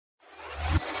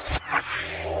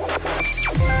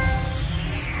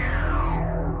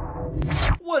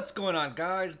What's going on,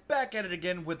 guys? Back at it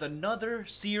again with another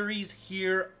series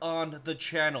here on the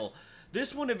channel.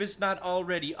 This one, if it's not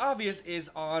already obvious, is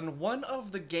on one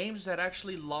of the games that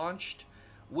actually launched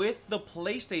with the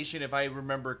PlayStation, if I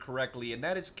remember correctly, and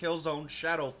that is Killzone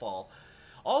Shadowfall.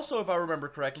 Also, if I remember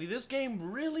correctly, this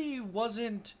game really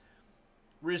wasn't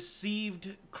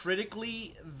received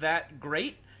critically that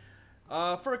great,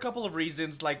 for a couple of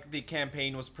reasons, like the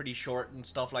campaign was pretty short and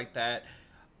stuff like that.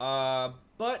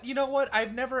 But you know what?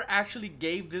 I've never actually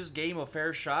gave this game a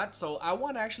fair shot, so I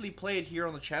want to actually play it here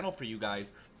on the channel for you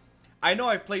guys. I know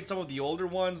I've played some of the older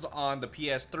ones on the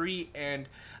PS3, and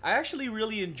I actually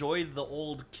really enjoyed the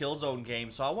old Killzone game,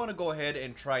 so I want to go ahead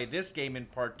and try this game in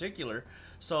particular.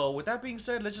 So with that being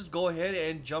said, let's just go ahead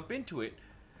and jump into it.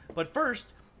 But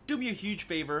first, do me a huge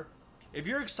favor. If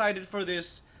you're excited for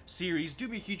this series, do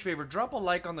me a huge favor, drop a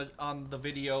like on the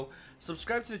video,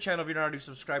 subscribe to the channel if you're not already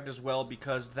subscribed as well,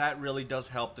 because that really does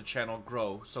help the channel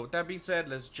grow. So with that being said,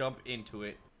 let's jump into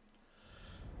it.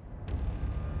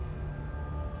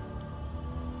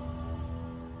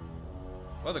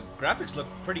 Well, the graphics look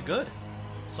pretty good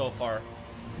so far.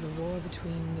 The war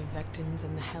between the Vectans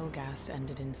and the Helghast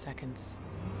ended in seconds.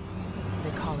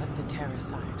 They call it the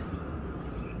Terracide.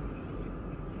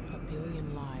 A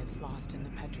billion lives lost in the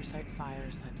petricite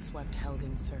fires that swept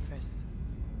Helgen's surface,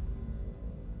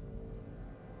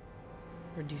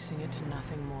 reducing it to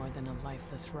nothing more than a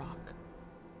lifeless rock.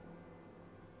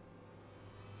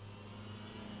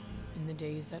 In the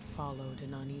days that followed,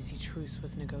 an uneasy truce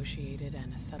was negotiated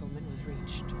and a settlement was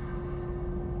reached.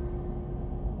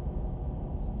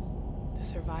 The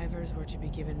survivors were to be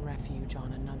given refuge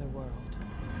on another world,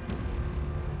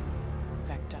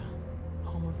 Vecta,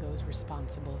 home of those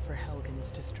responsible for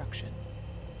Helgen's destruction.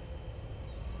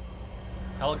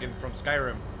 Helgen from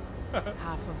Skyrim.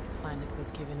 Half of the planet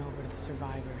was given over to the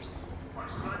survivors,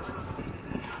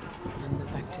 and the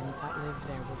Vectans that lived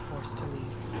there were forced to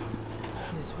leave.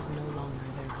 This was no longer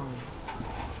their home.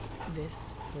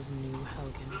 This was New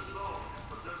Helgen.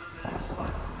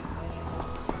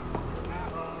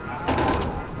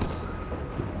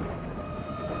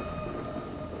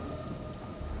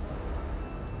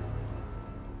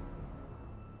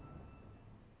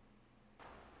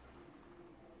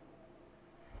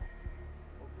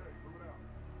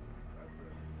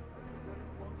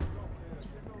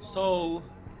 So,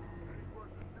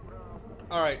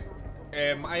 alright,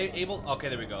 am I able? Okay,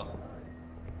 there we go.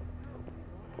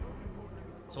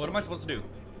 So what am I supposed to do?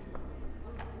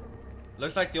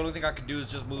 Looks like the only thing I could do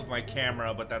is just move my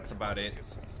camera, but that's about it.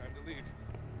 It's time to leave.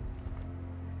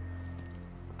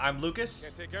 I'm Lucas.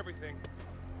 Can't take everything,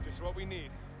 just what we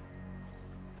need.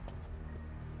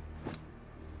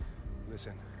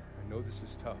 Listen, I know this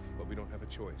is tough, but we don't have a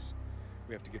choice.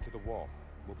 We have to get to the wall.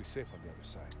 We'll be safe on the other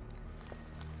side.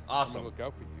 Awesome. I'm gonna look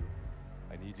out for you.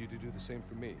 I need you to do the same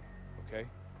for me, okay?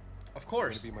 Of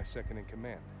course. You're gonna be my second in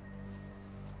command.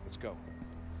 Let's go.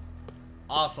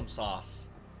 Awesome sauce.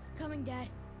 Coming, Dad.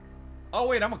 Oh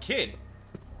wait, I'm a kid.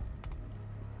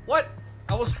 What?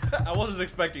 I wasn't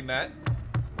expecting that.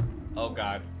 Oh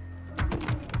god.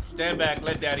 Stand back,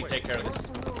 let Daddy take care of this.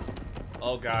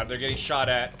 Oh god, they're getting shot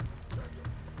at.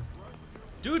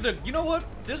 Dude, you know what?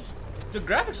 The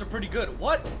graphics are pretty good.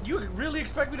 What? You really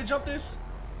expect me to jump this?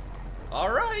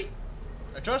 Alright.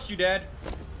 I trust you, Dad.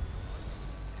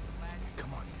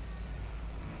 Come on.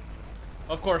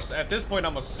 Of course, at this point,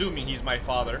 I'm assuming he's my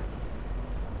father.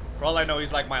 For all I know,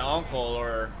 he's like my uncle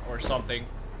or something.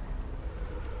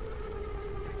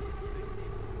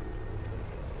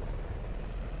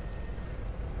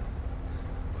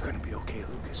 We're gonna be okay,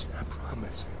 Lucas. I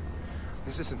promise.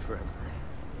 This isn't forever.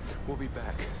 We'll be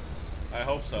back. I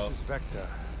hope so. This is Vecta.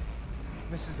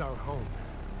 This is our home.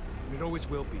 And it always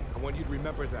will be. I want you to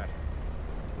remember that.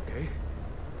 Okay?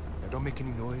 Now don't make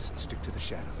any noise and stick to the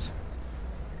shadows.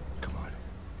 Come on.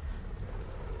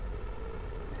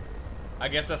 I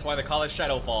guess that's why they call it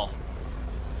Shadowfall.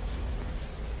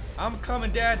 I'm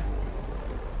coming, Dad.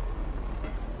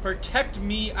 Protect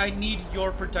me. I need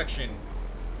your protection.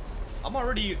 I'm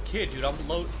already a kid, dude. I'm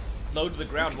low to the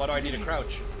ground. Why do I need to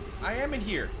crouch? I am in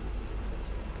here.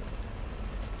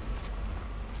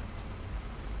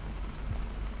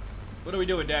 What are we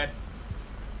doing, Dad?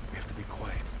 We have to be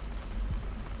quiet.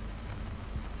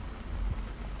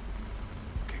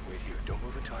 Okay, wait here. Don't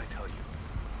move until I tell you.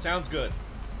 Sounds good.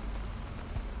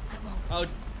 I won't.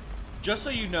 Oh, just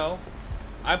so you know,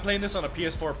 I'm playing this on a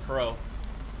PS4 Pro. Okay,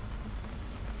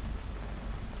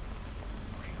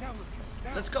 now Lucas.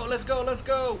 Now. Let's go, let's go, let's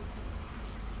go!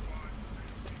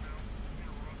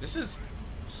 This is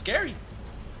scary.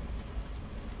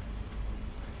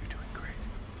 You're doing great.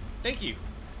 Thank you.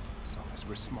 As long as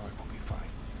we're smart, we'll be fine.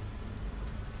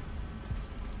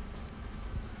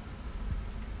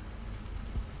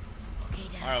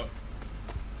 Alright.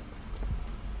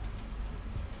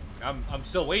 I'm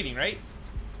still waiting, right?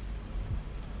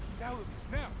 Now, Lucas,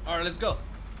 now. Alright, let's go.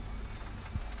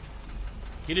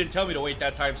 He didn't tell me to wait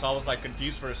that time, so I was like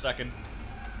confused for a second.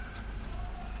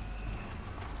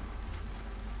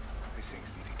 These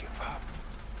things need to give up.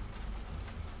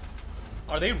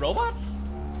 Are they robots?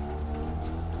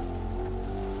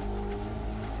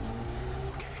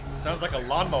 Okay. Sounds like a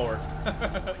lawnmower.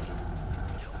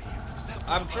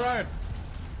 I'm trying.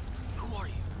 Who are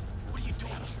you? What are you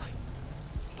doing outside?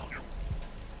 No, no.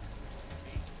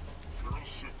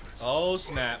 Oh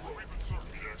snap.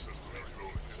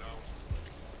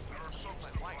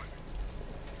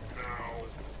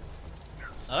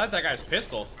 I like that guy's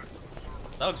pistol.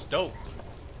 That looks dope.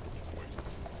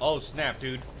 Oh snap,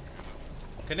 dude.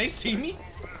 Can they see me?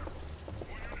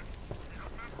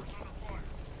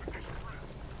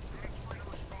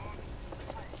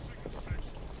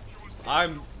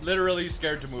 I'm literally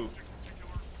scared to move.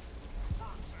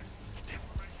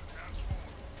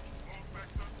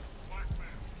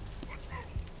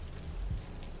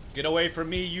 Get away from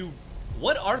me, you...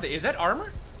 What are they? Is that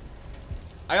armor?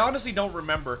 I honestly don't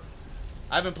remember.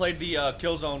 I haven't played the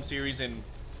Killzone series in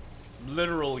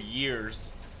literal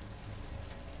years.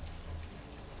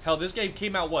 Hell, this game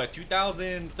came out, what,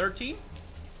 2013?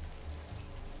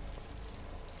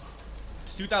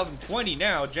 It's 2020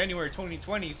 now, January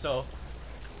 2020, so...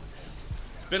 It's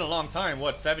been a long time.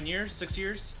 What, 7 years? 6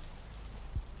 years?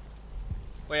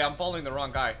 Wait, I'm following the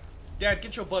wrong guy. Dad,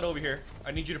 get your butt over here.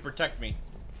 I need you to protect me.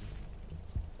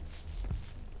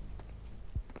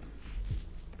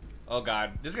 Oh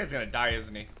god, this guy's gonna die,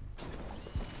 isn't he?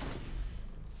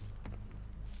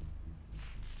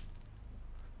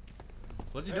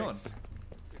 What's he doing?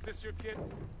 Is this your kid?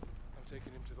 I'm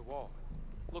taking him to the wall.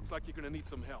 Looks like you're gonna need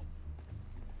some help.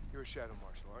 You're a shadow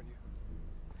marshal, aren't you?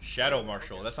 Shadow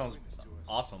Marshal, that sounds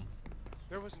awesome.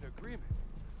 There was an agreement.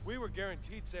 We were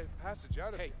guaranteed safe passage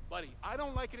out of Hey, here. buddy, I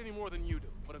don't like it any more than you do.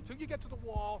 But until you get to the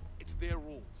wall, it's their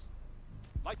rules.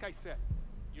 Like I said,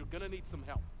 you're gonna need some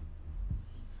help.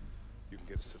 You can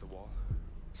get us to the wall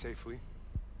safely.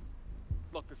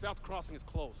 Look, the south crossing is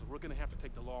closed, so we're gonna have to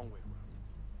take the long way around.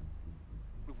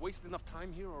 We've wasted enough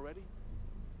time here already.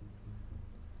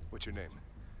 What's your name?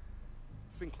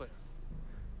 Sinclair.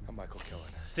 I'm Michael Killen.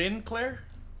 Sinclair?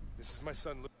 This is my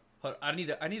son, Luke. Hold on, I need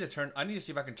to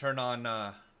see if I can turn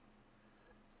on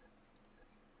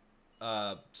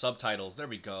subtitles. There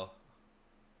we go.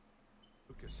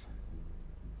 Lucas.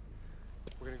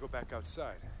 We're gonna go back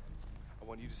outside. I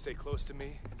want you to stay close to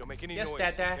me and don't make any Yes, noise,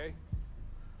 Dada. okay?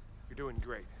 You're doing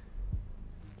great.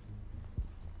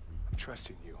 I'm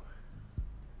trusting you.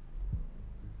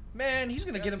 Man, he's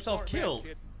gonna get himself Smart man, killed.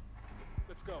 kid.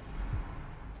 Let's go.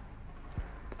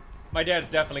 My dad's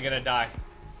definitely gonna die.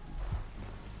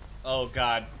 Oh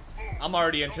god. I'm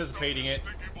already anticipating it.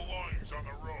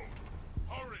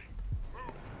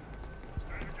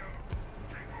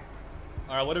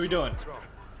 Alright, what are we doing? What's wrong?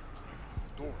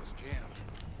 Door is jammed.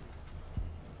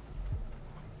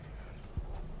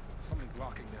 Something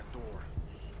blocking that door.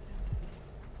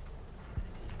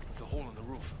 There's a hole in the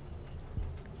roof.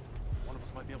 One of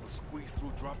us might be able to squeeze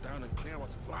through, drop down, and clear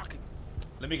what's blocking.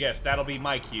 Let me guess, that'll be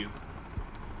my cue.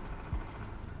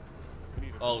 We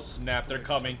need a Oh snap, they're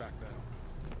coming. back now.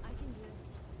 I can do it.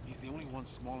 He's the only one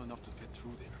small enough to fit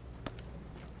through there.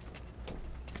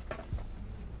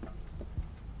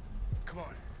 Come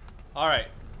on. Alright,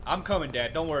 I'm coming,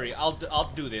 Dad. Don't worry, I'll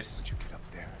do this. Once you get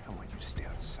up there, I want you to stay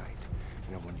out of sight.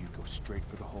 And I want you to go straight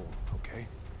for the hole, okay?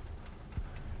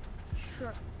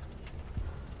 Sure.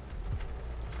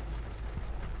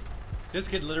 This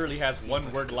kid literally has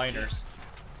one-word liners.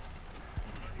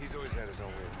 He's always had his own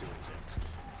way of doing things.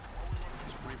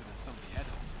 He's braver than some of the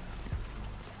adults.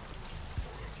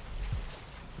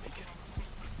 Make it.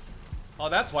 Oh,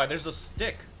 that's why there's a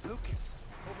stick. Lucas,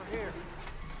 over here.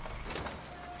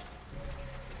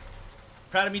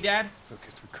 Proud of me, Dad?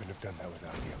 Lucas, we couldn't have done that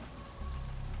without you.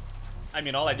 I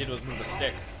mean, all I did was move the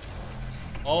stick.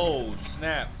 Oh,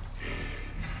 snap.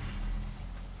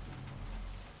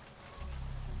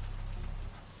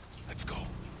 Let's go.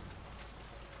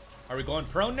 Are we going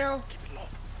prone now? Keep it low.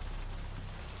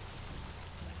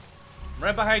 I'm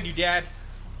right behind you, Dad.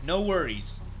 No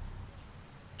worries.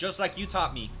 Just like you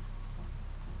taught me.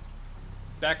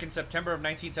 Back in September of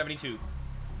 1972.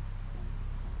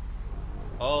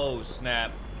 Oh,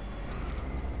 snap.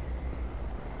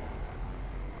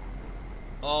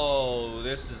 Oh,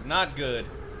 this is not good.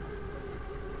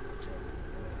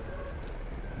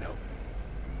 No.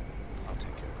 I'll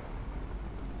take care of it.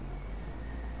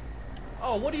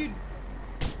 Oh, what are you...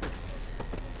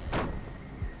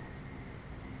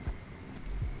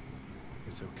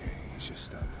 It's okay.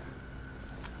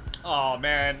 Oh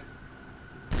man.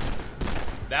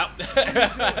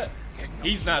 That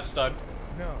he's not stunned.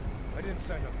 No, I didn't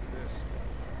sign up for this.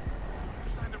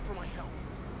 You signed up for my help.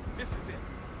 This is it.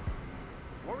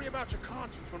 Worry about your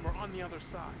conscience when we're on the other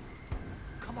side.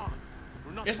 Come on.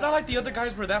 We're not It's not like the other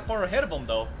guys were that far ahead of him,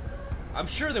 though. I'm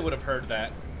sure they would have heard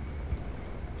that.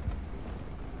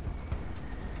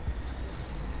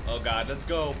 Oh god, let's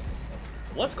go.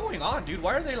 What's going on, dude?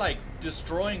 Why are they, like,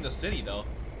 destroying the city, though?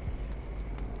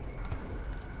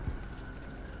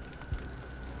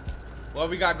 What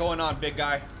we got going on, big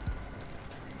guy?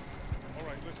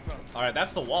 Alright, listen up. Alright,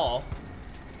 that's the wall.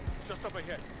 It's just up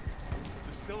ahead.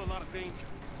 There's still a lot of danger.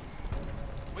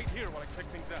 Wait here while I check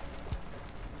things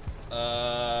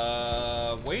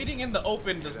out. Waiting in the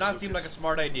open does not seem like a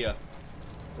smart idea.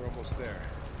 We're almost there,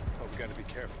 but we gotta be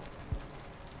careful.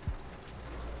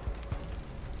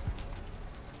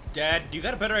 Dad, do you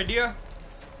got a better idea?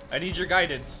 I need your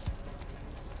guidance.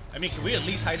 I mean, can we at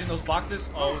least hide in those boxes?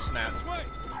 Oh, snap. This way.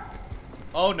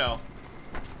 Oh, no.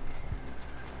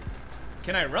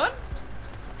 Can I run?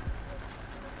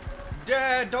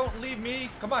 Dad, don't leave me.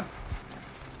 Come on.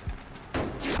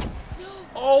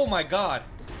 Oh, my God.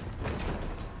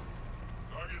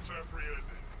 Targets apprehended.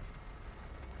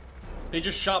 They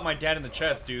just shot my dad in the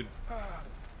chest, dude.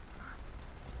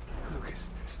 Lucas,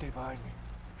 stay behind me.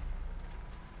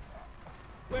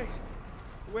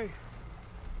 Wait.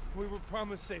 We were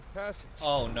promised safe passage.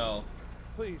 Oh, no.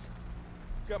 Please.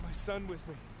 Got my son with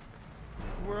me.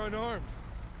 We're unarmed.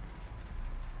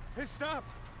 Hey, stop!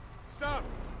 Stop!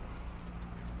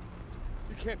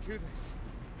 You can't do this.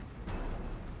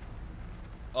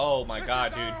 Oh, my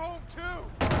God, This is dude. our home too!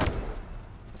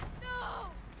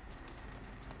 No!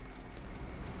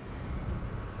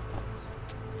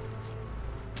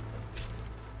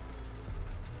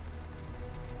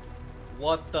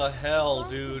 What the hell,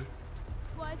 dude?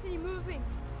 Why isn't he moving?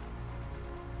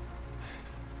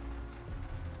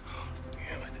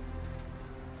 Damn it.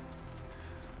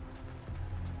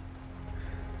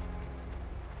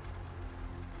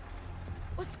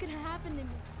 What's gonna happen to me?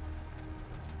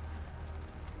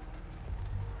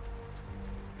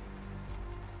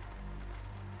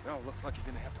 Well, looks like you're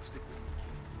gonna have to stick with me,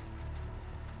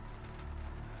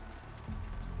 kid.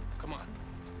 Come on.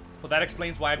 Well, that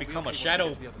explains why I We'll be become a okay once we shadow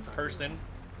get to the other side. person.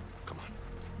 Come on.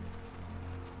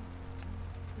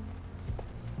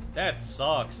 That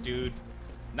sucks, dude.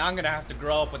 Now I'm gonna have to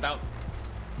grow up without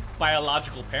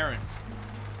biological parents.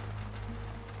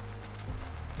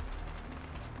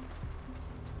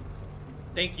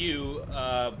 Thank you,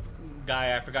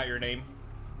 guy. I forgot your name.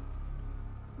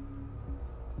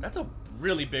 That's a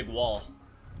really big wall.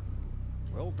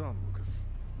 Well done, Lucas.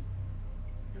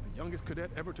 You're the youngest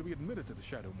cadet ever to be admitted to the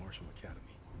Shadow Marshal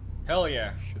Academy. Hell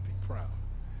yeah. You should be proud.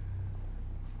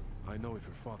 I know if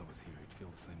your father was here, he'd feel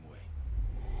the same way.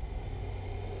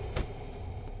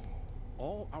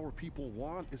 All our people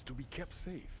want is to be kept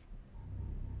safe.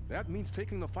 That means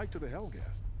taking the fight to the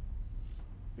Hellgast.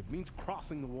 It means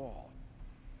crossing the wall.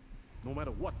 No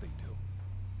matter what they do.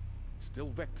 Still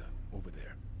Vector over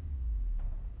there.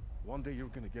 One day you're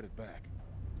gonna get it back.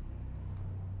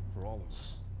 For all of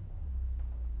us.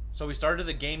 So we started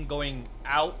the game going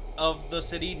out of the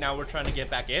city. Now we're trying to get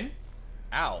back in?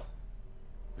 Ow.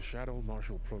 The Shadow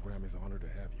Marshal program is honored to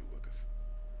have you, Lucas.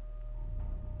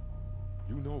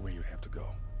 You know where you have to go.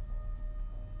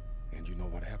 And you know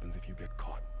what happens if you get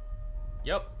caught.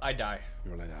 Yep, I die.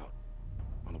 You're let out.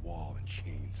 On a wall in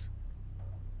chains.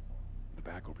 The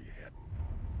bag over your head.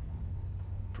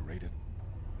 Paraded.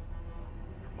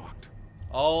 You're mocked.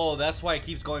 Oh, that's why it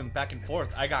keeps going back and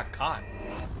forth. I got caught.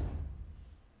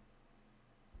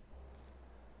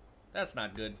 That's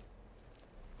not good.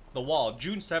 The wall,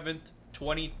 June 7th,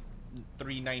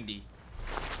 2390.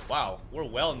 Wow, we're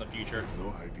well in the future.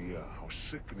 No idea how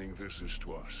sickening this is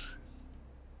to us.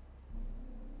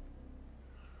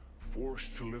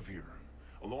 Forced to live here,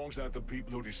 alongside the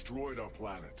people who destroyed our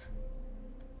planet.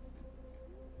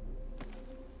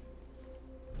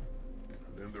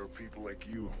 And then there are people like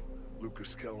you,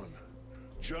 Lucas Kellen,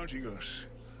 judging us,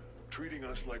 treating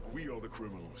us like we are the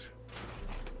criminals.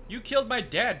 You killed my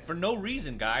dad for no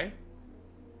reason, guy.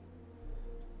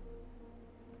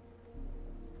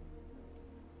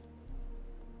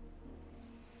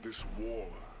 This wall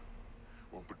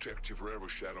won't protect you forever,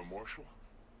 Shadow Marshal.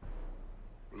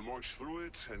 We'll march through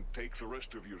it and take the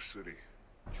rest of your city.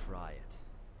 Try it.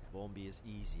 It won't be as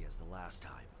easy as the last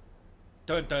time.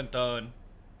 Dun dun dun.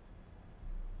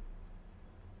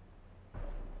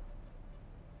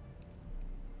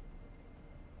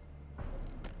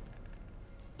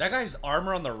 That guy's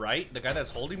armor on the right, the guy that's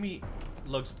holding me,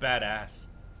 looks badass.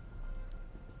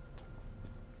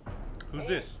 Who's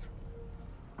this?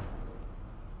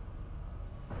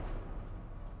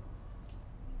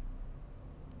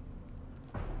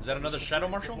 Is that another Shadow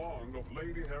Marshal? Command of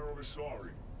Lady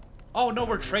Herovisari. Oh no,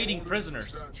 we're trading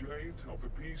prisoners. Statuate of the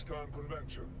Peacetime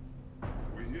Convention.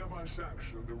 We hereby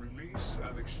sanction the release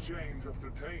and exchange of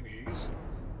detainees,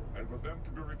 and for them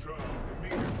to be returned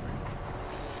immediately.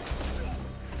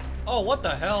 Oh, what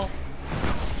the hell?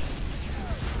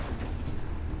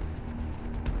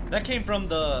 That came from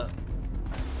the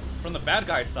bad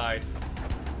guy side.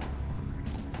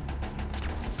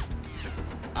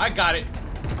 I got it.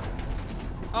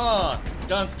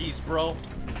 Dunskies, bro.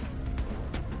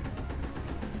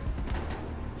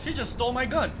 She just stole my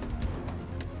gun.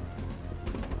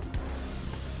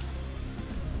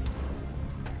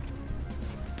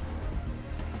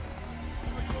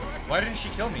 Why didn't she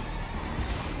kill me?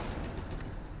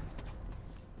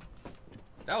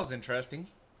 That was interesting.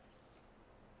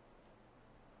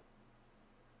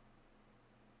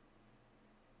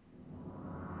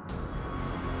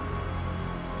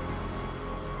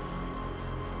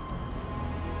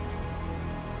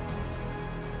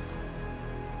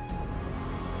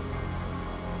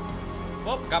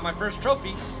 Well, got my first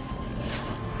trophy.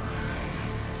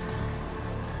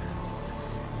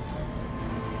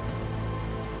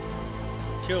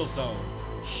 Killzone,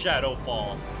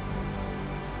 Shadowfall.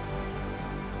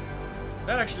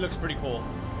 That actually looks pretty cool.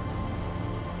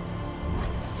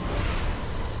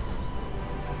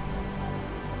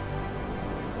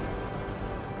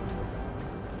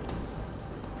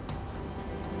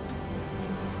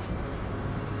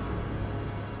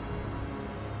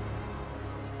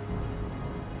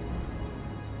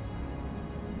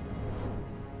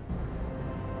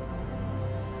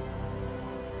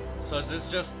 So is this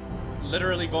just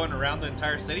literally going around the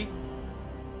entire city?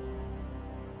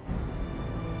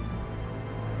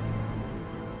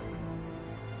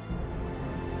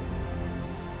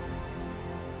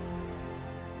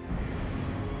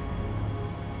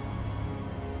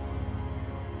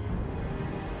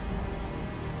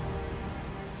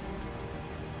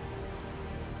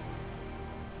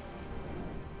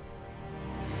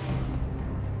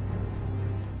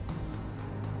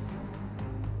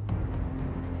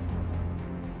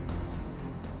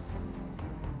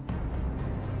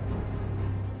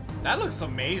 That looks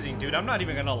amazing, dude. I'm not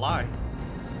even gonna lie.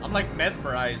 I'm like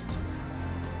mesmerized.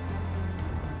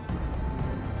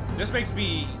 This makes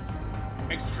me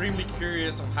extremely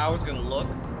curious of how it's gonna look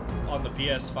on the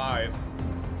PS5.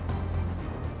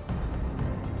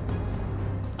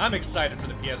 I'm excited for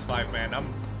the PS5, man.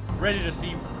 I'm ready to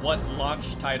see what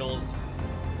launch titles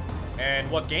and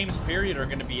what games, period, are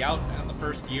gonna be out on the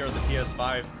first year of the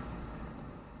PS5.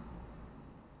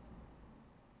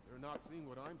 Not seeing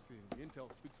what I'm seeing. The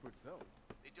intel speaks for itself.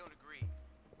 They don't agree.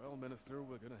 Well, Minister,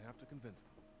 we're gonna have to convince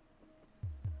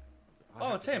them.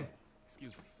 Oh, it's him.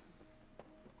 Excuse me.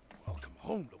 Welcome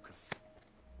home, Lucas.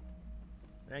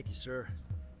 Thank you, sir.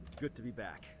 It's good to be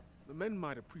back. The men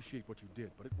might appreciate what you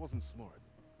did, but it wasn't smart.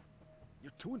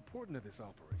 You're too important to this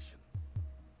operation.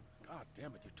 God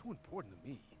damn it, you're too important to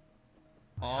me.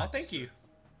 Aw, thank you.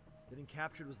 Getting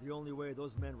captured was the only way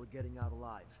those men were getting out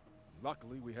alive.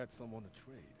 Luckily, we had someone to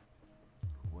trade.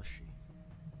 Who was she?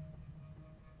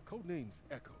 Codename's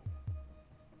Echo.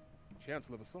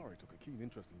 Chancellor Vasari took a keen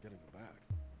interest in getting her back.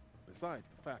 Besides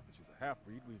the fact that she's a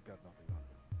half-breed, we've got nothing on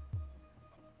her.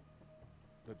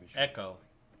 Let me show you Echo. something.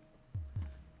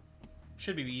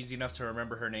 Should be easy enough to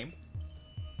remember her name.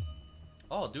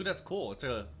 Oh, dude, that's cool.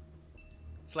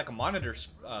 It's like a monitor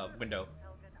window.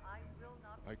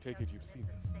 I take it you've seen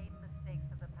this.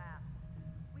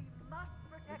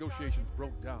 Negotiations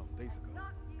broke down days ago.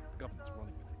 The government's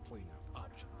running with it, playing out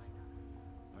options.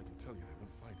 I can tell you they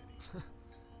won't find any.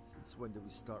 Since when did we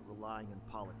start relying on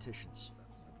politicians?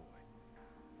 That's my boy.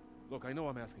 Look, I know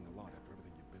I'm asking a lot after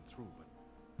everything you've been through, but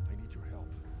I need your help.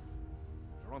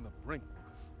 You're on the brink,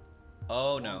 Lucas.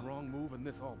 Oh, no. One wrong move and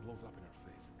this all blows up in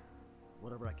our face.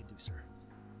 Whatever I can do, sir.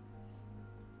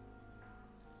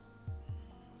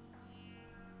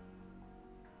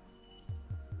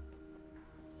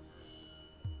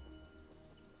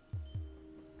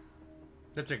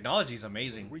 The technology is There's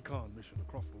amazing. a recon mission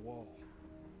across the wall.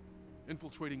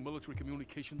 Infiltrating military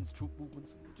communications, troop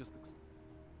movements, and logistics.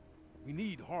 We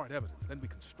need hard evidence, then we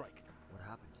can strike. What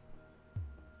happened?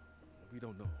 We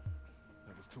don't know.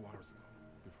 That was 2 hours ago.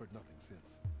 We've heard nothing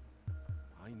since.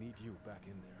 I need you back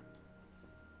in there.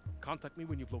 Contact me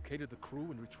when you've located the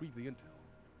crew and retrieved the intel.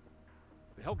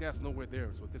 The Hellgas know we're there,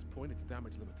 so at this point it's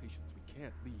damage limitations. We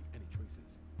can't leave any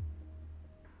traces.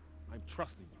 I'm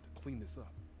trusting you to clean this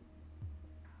up.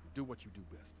 Do what you do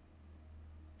best.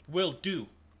 Will do.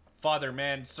 Father,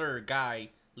 man, sir, guy,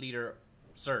 leader,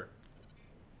 sir.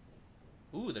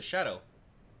 Ooh, the shadow.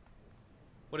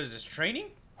 What is this,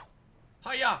 training?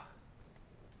 Hiya!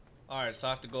 Alright, so I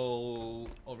have to go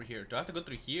over here. Do I have to go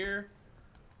through here?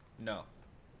 No.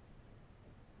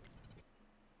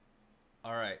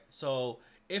 Alright, so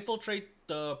infiltrate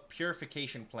the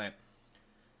purification plant.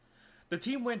 The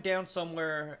team went down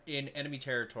somewhere in enemy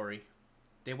territory.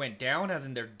 They went down as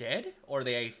in they're dead? Or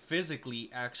they physically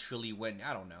actually went,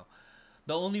 I don't know.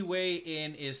 The only way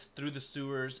in is through the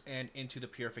sewers and into the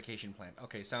purification plant.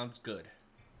 Okay, sounds good.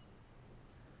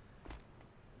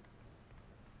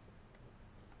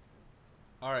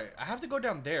 Alright, I have to go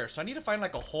down there, so I need to find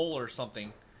like a hole or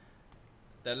something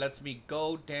that lets me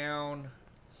go down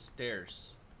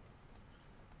stairs.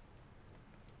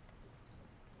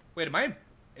 Wait,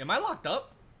 am I locked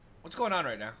up? What's going on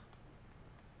right now?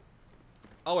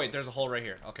 Oh wait, there's a hole right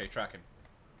here. Okay, tracking.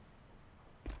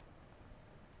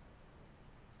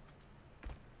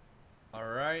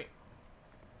 Alright.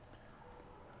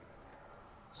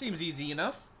 Seems easy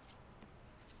enough.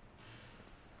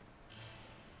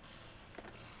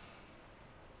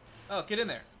 Oh, get in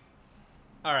there.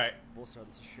 Alright. Pulsar,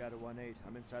 this is Shadow 1-8.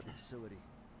 I'm inside the facility.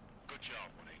 Good job,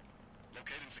 1-8.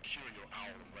 Locate and secure your owl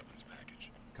and weapons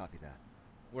package. Copy that.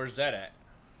 Where's that at?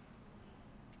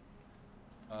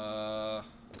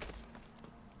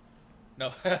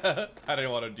 No. I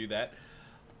didn't want to do that.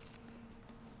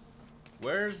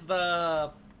 Where's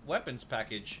the weapons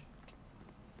package?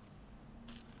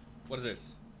 What is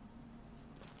this?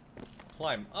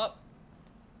 Climb up.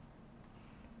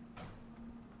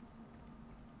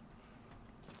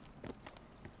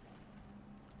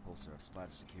 Pulsar, I've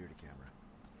spotted a security camera.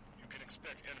 You can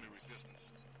expect enemy resistance.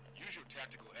 Use your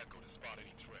tactical echo to spot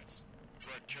any threats.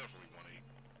 Tread carefully,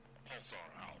 1-8. Pulsar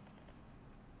out.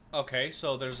 Okay,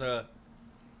 so there's a...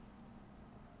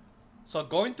 So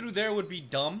going through there would be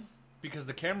dumb, because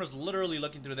the camera's literally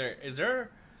looking through there. Is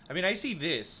there... I mean, I see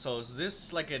this, so is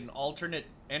this like an alternate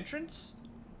entrance?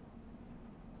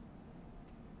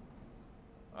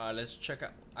 Let's check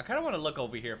out... I kind of want to look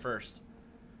over here first.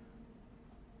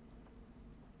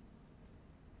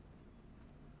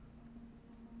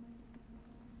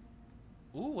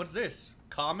 Ooh, what's this?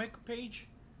 Comic page?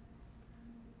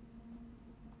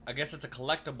 I guess it's a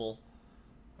collectible.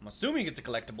 I'm assuming it's a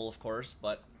collectible, of course,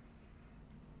 but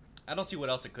I don't see what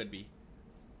else it could be.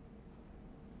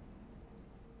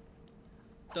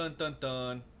 Dun dun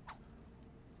dun.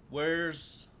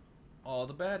 Where's all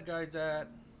the bad guys at?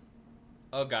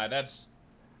 Oh god, that's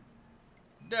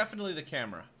definitely the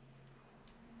camera.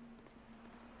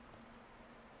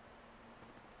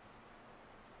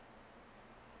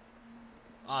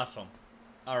 Awesome.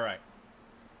 Alright.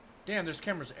 Damn, there's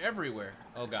cameras everywhere.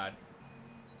 Oh god.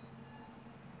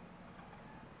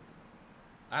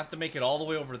 I have to make it all the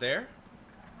way over there?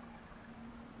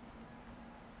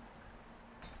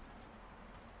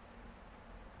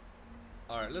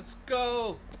 Alright, let's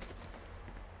go!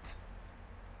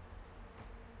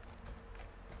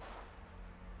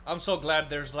 I'm so glad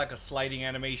there's like a sliding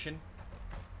animation.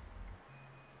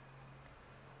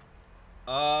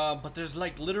 But there's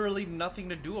like literally nothing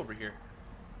to do over here.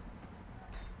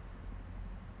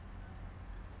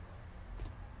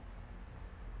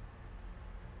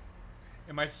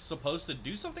 Am I supposed to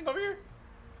do something over here?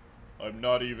 I'm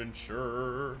not even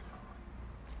sure.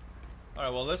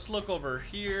 Alright, well, let's look over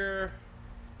here.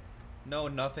 No,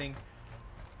 nothing.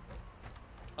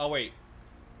 Oh, wait.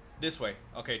 This way.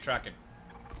 Okay, tracking.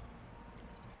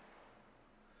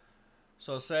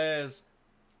 So it says,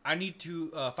 I need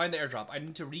to find the airdrop. I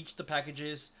need to reach the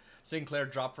packages Sinclair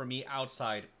dropped for me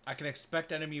outside. I can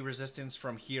expect enemy resistance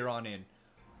from here on in.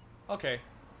 Okay.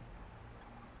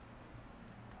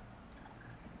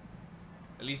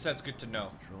 At least that's good to know.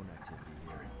 Some drone activity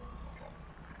here.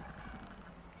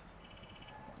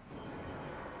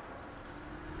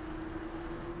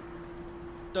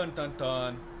 Dun dun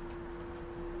dun.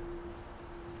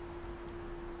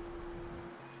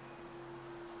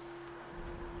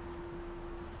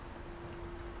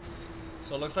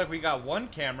 So it looks like we got one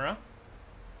camera.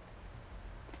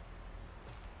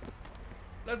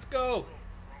 Let's go.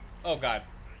 Oh god.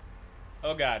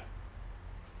 Oh god.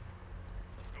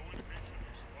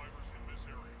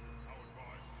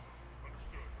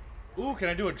 Ooh, can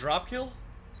I do a drop kill?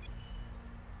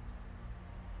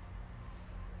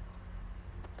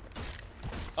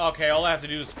 Okay, all I have to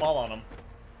do is fall on him.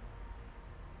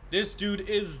 This dude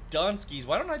is Dunskies.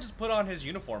 Why don't I just put on his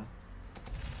uniform?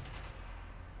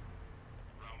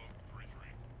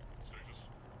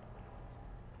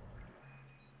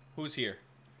 Who's here?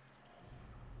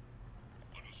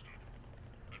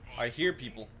 I hear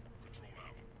people.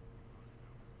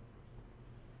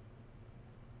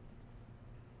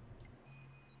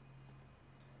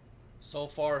 So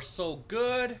far, so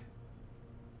good.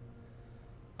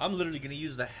 I'm literally gonna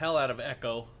use the hell out of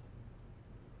Echo.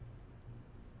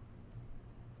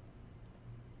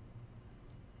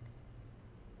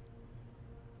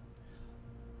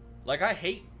 Like, I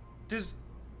hate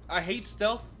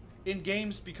stealth in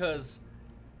games because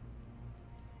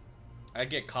I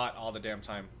get caught all the damn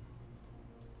time.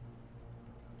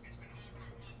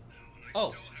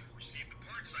 Oh,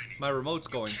 my remote's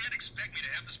going. You can't expect me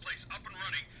to have this place up and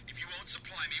running if you won't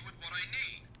supply me with what I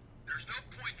need. There's no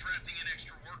point drafting in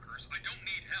extra workers. I don't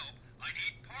need help. I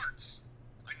need parts.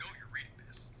 I know you're reading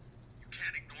this. You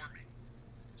can't ignore me.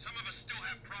 Some of us still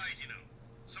have pride, you know.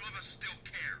 Some of us still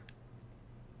care.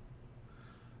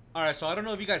 Alright, so I don't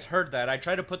know if you guys heard that. I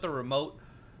tried to put the remote,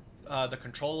 the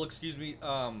control, excuse me,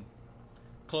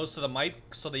 close to the mic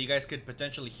so that you guys could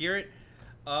potentially hear it.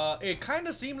 It kind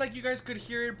of seemed like you guys could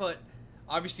hear it, but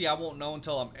obviously I won't know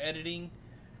until I'm editing.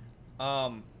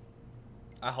 I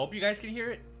hope you guys can hear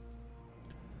it.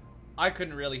 I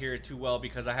couldn't really hear it too well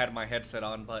because I had my headset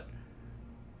on, but...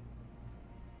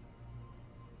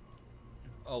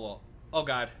 Oh well. Oh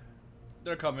god.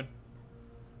 They're coming.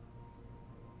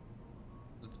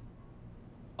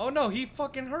 Oh no, he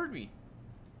fucking heard me.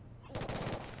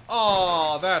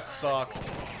 Oh, that sucks.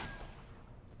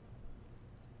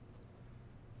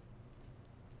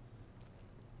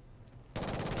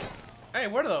 Hey,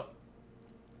 where the...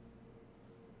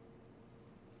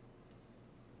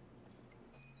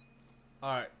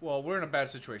 Alright, well, we're in a bad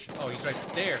situation. Oh, he's right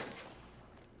there.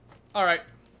 Alright.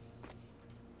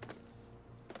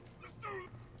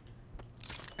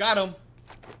 Got him.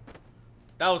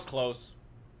 That was close.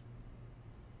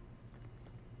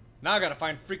 Now I gotta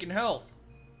find freaking health.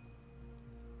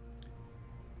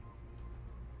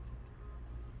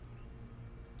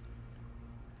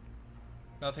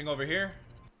 Nothing over here.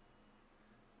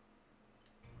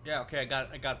 Yeah, okay, I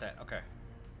got that. Okay.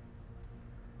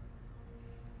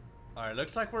 All right,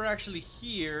 looks like we're actually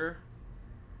here.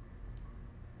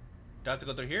 Do I have to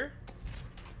go through here?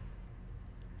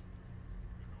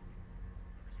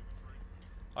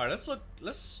 All right,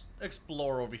 let's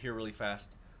explore over here really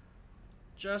fast.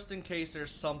 Just in case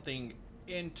there's something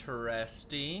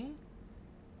interesting.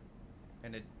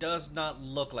 And it does not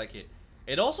look like it.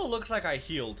 It also looks like I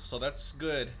healed, so that's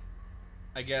good.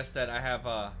 I guess that I have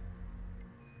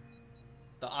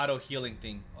the auto healing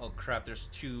thing. Oh crap, there's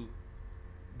two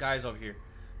guys over here.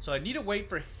 So I need to wait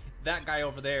for that guy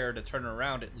over there to turn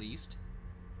around at least.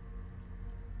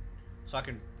 So I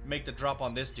can make the drop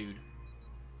on this dude.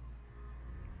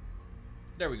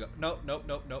 There we go. Nope, nope,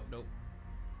 nope, nope, nope.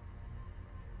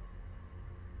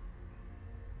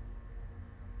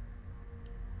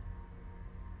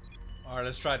 Alright,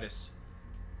 let's try this.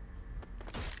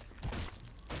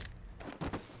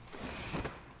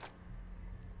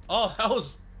 Oh, that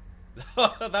was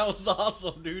that was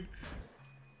awesome, dude.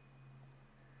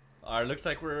 Alright, looks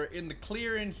like we're in the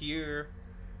clear in here.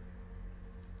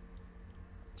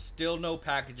 Still no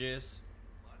packages.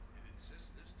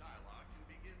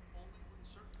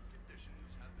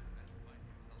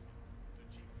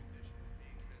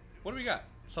 What do we got?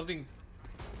 Something.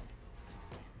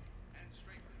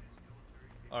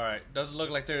 Alright, doesn't look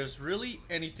like there's really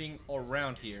anything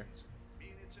around here.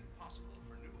 It's impossible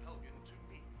for New Helgen to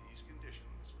meet these conditions.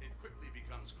 It quickly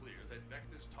becomes clear that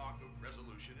Vecna's talk of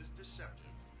resolution is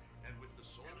deceptive, and with the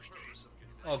sole purpose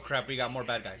of... Oh crap, we got more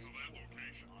bad guys.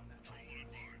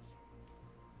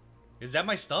 Is that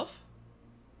my stuff?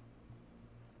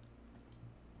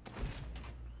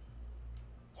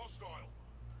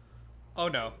 Oh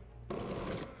no.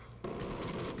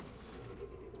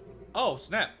 Oh,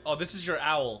 snap. Oh, this is your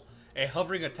owl. A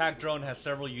hovering attack drone has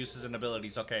several uses and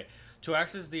abilities. Okay. To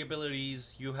access the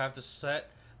abilities, you have to set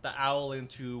the owl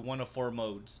into one of 4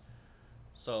 modes.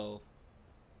 So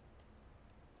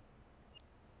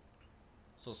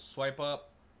swipe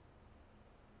up.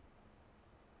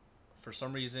 For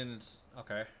some reason, it's...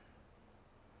 Okay.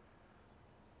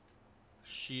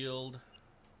 Shield.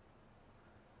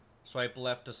 Swipe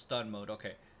left to stun mode.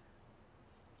 Okay.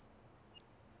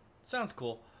 Sounds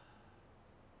cool.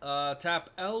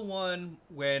 Tap L1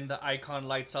 when the icon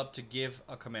lights up to give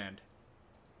a command.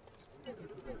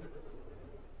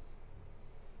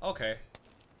 Okay.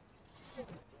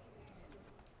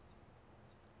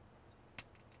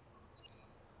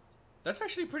 That's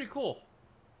actually pretty cool.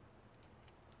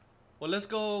 Well, let's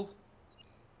go.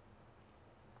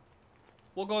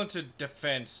 We'll go into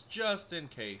defense just in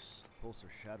case. Pulsar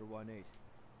Shadow 1-8.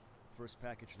 First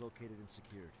package located and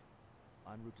secured.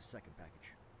 En route to second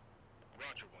package.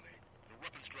 Roger, 1-8. The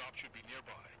weapons drop should be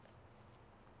nearby.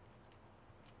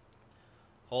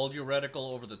 Hold your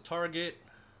reticle over the target.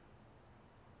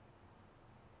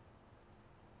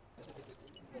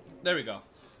 There we go.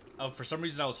 for some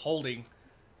reason I was holding.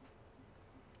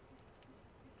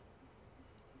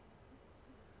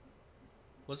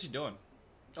 What's he doing?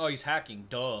 Oh, he's hacking.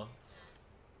 Duh.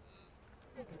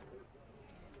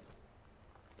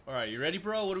 Alright, you ready,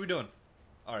 bro? What are we doing?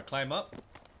 Alright, climb up.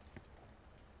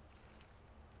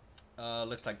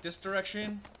 Looks like this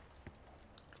direction.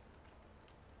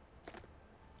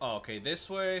 Oh, okay, this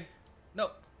way.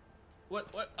 Nope. What?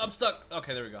 I'm stuck.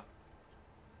 Okay, there we go.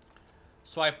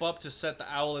 Swipe up to set the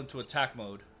owl into attack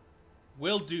mode.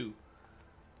 Will do.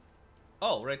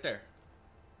 Oh, right there.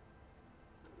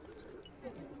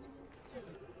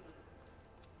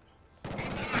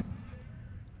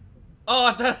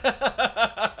 Oh,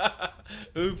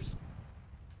 oops.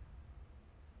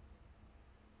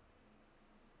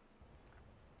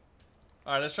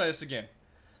 Alright, let's try this again.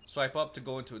 Swipe up to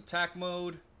go into attack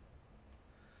mode.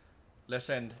 Let's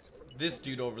send this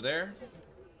dude over there.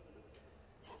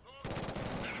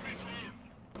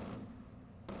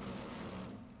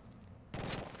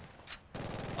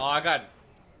 Oh, I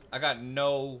got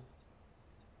no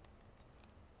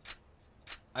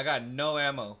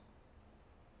ammo.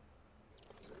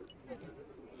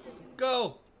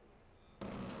 Go.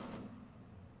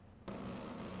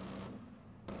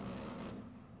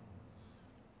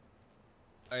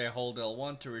 I hold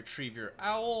L1 to retrieve your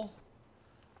owl.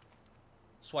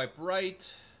 Swipe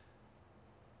right.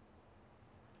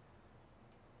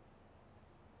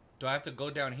 Do I have to go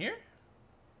down here?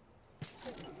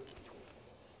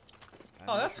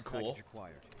 Oh, that's cool.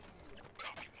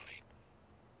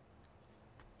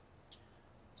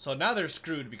 So now they're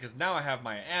screwed because now I have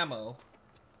my ammo.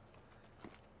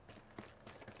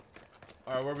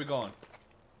 Alright, where are we going?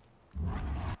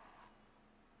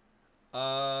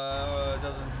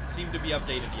 Doesn't seem to be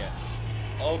updated yet.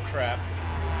 Oh crap.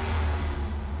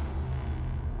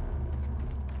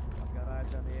 I've got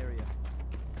eyes on the area.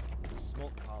 There's a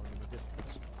smoke column in the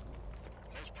distance.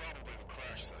 Most probably the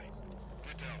crash site.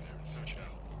 Get down there and search it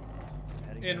out.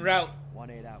 Heading En down. route.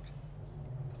 1-8 out.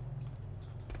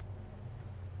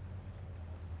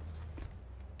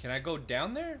 Can I go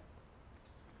down there?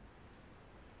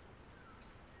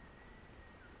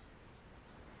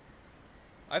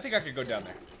 I think I could go down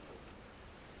there.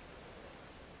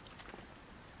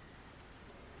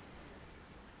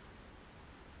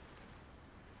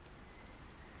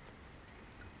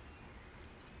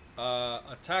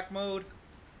 Attack mode.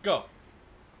 Go.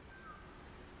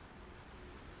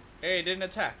 Hey, it didn't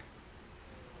attack.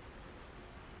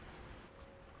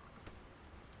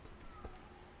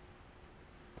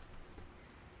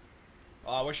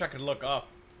 Oh, I wish I could look up.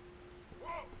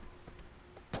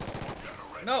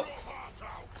 No.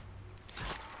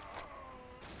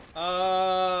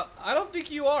 I don't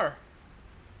think you are.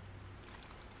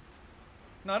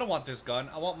 No, I don't want this gun.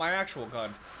 I want my actual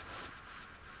gun.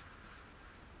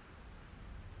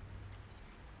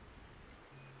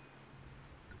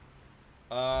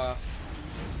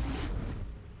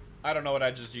 I don't know what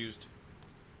I just used.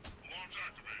 Alarms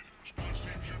activated. Response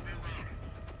team should be routed.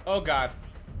 Oh god.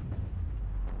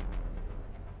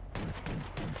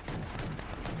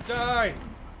 Die!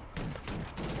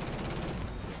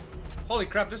 Holy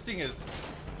crap, this thing is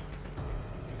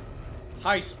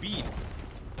high speed.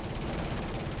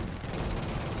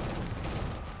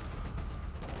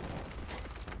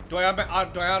 Do I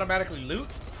automatically loot?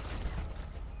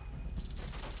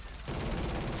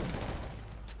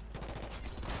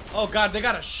 Oh god, they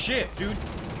got a ship, dude.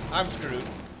 I'm screwed.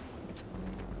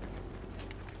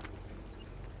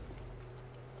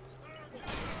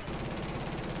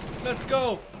 Let's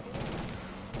go.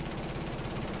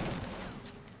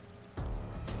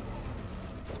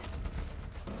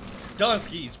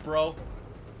 Dunskies, bro.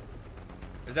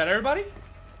 Is that everybody?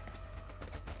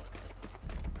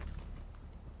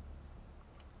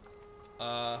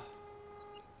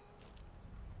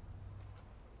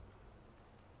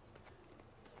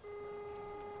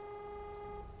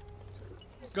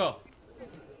 Go.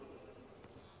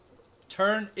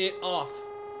 Turn it off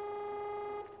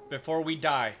before we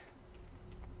die.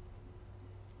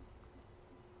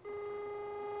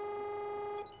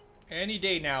 Any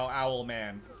day now, Owl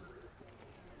Man.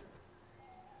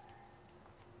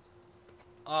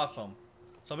 Awesome.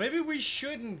 So maybe we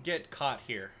shouldn't get caught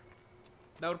here.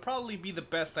 That would probably be the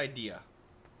best idea.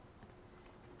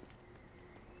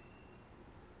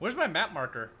 Where's my map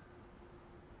marker?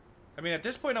 I mean, at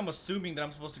this point, I'm assuming that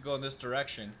I'm supposed to go in this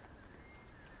direction.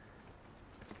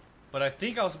 But I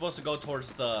think I was supposed to go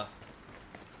towards the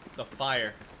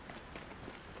fire.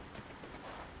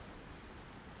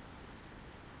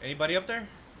 Anybody up there?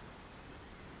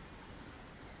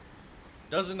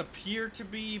 Doesn't appear to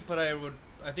be, but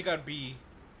I think I'd be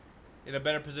in a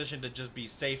better position to just be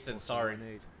safe than sorry.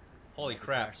 Holy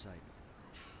crap. Crew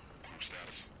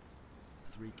status.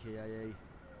 3 KIA.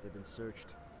 They've been searched.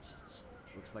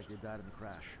 Looks like they died in the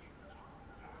crash.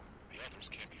 The others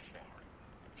can't be far.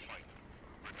 Find them.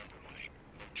 Remember, 1-8.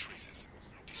 No traces.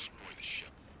 Destroy the ship.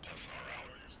 Plus our out.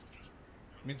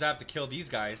 Means I have to kill these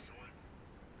guys.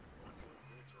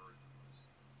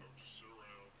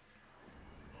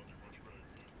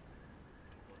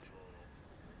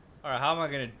 Alright, how am I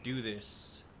gonna do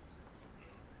this?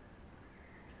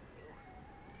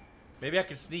 Maybe I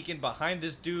can sneak in behind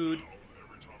this dude.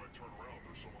 Every time I turn around,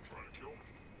 there's someone trying to kill me.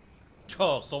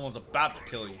 Oh, someone's about to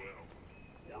kill you.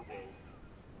 Or both.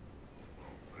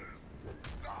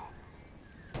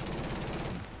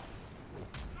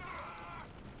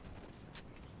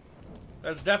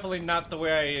 That's definitely not the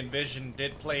way I envisioned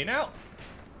it playing out.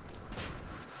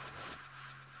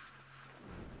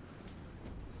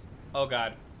 Oh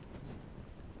god.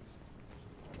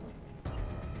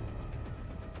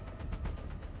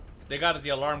 They got the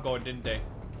alarm going, didn't they?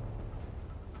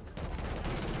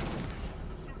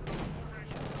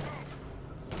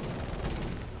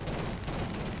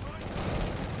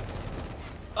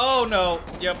 Oh no.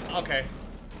 Yep, okay.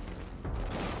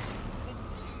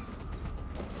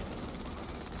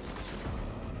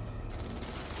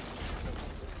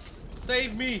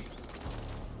 Save me!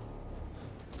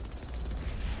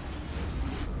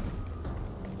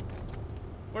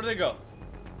 Where do they go?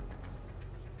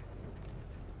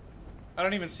 I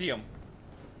don't even see them.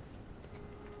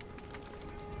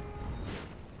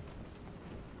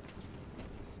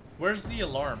 Where's the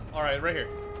alarm? Alright, right here.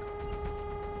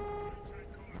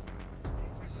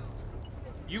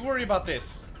 You worry about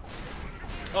this.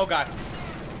 Oh god.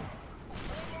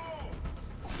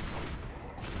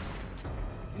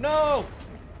 No!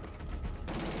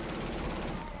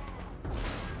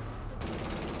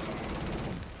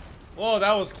 Whoa,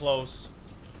 that was close.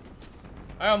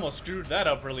 I almost screwed that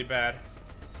up really bad.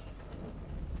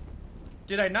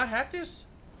 Did I not hack this?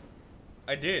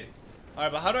 I did.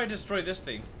 Alright, but how do I destroy this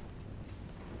thing?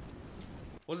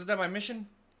 Wasn't that my mission?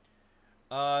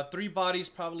 3 bodies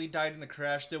probably died in the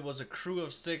crash. There was a crew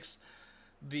of 6.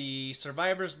 The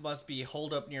survivors must be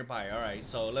holed up nearby. Alright,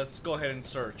 so let's go ahead and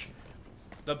search.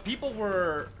 The people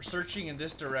were searching in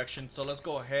this direction, so let's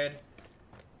go ahead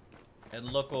and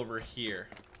look over here.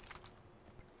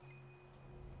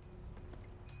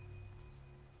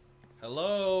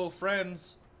 Hello,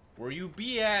 friends. Where you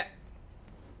be at?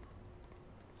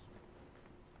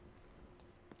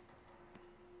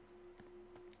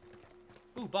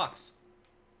 Ooh, box.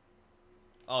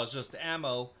 Oh, it's just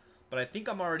ammo, but I think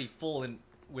I'm already full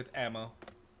with ammo.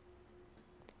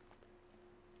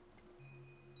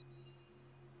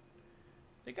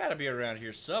 They gotta be around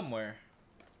here somewhere.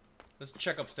 Let's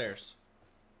check upstairs.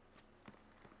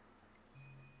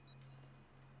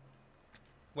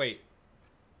 Wait.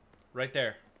 Right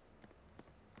there.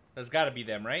 That's gotta be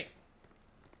them, right?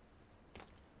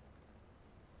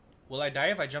 Will I die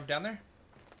if I jump down there?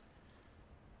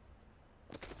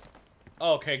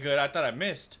 Oh, okay, good. I thought I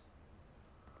missed.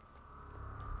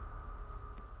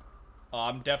 Oh,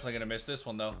 I'm definitely gonna miss this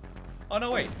one, though. Oh,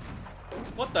 no, wait.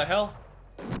 What the hell?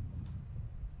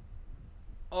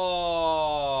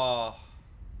 Oh.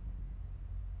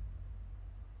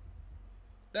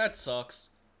 That sucks.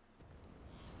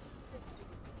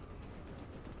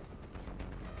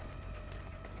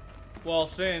 Well,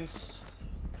 since...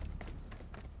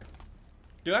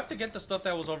 Do I have to get the stuff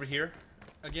that was over here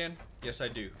again? Yes, I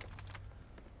do.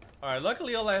 Alright,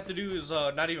 luckily all I have to do is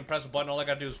not even press a button. All I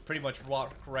gotta do is pretty much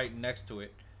walk right next to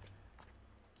it.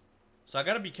 So I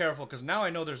gotta be careful, because now I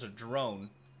know there's a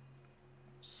drone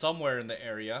somewhere in the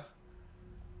area.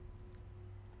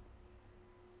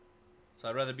 So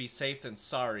I'd rather be safe than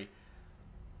sorry.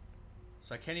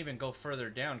 So I can't even go further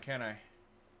down, can I?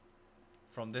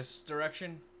 From this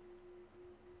direction?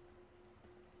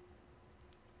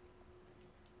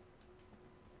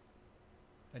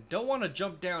 I don't want to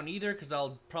jump down either, because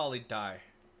I'll probably die.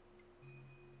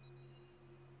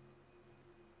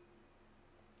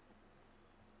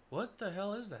 What the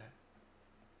hell is that?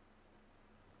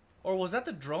 Or was that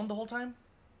the drone the whole time?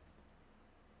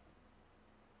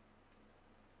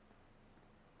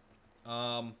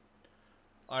 Alright,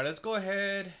 let's go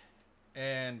ahead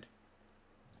and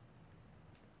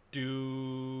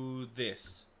do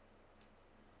this.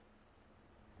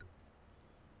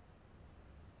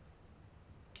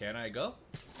 Can I go?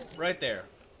 Right there.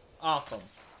 Awesome.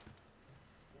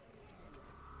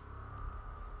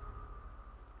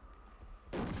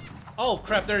 Oh,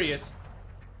 crap, there he is.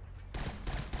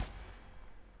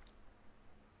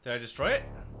 Did I destroy it?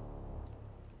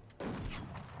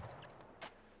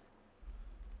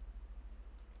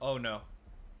 Oh no.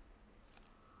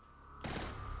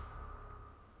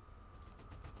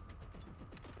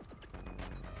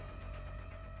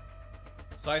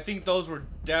 So I think those were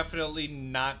definitely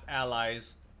not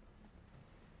allies.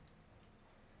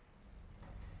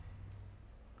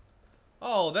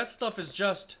 Oh, that stuff is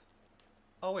just...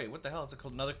 Oh wait, what the hell? It's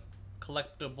another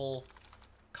collectible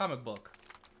comic book.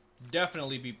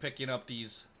 Definitely be picking up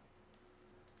these.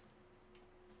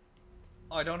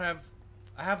 Oh, I don't have...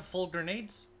 I have full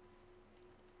grenades?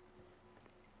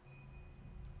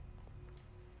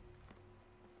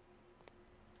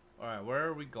 Alright, where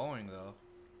are we going though?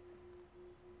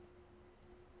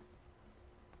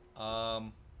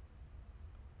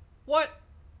 What?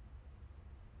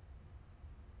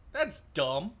 That's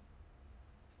dumb.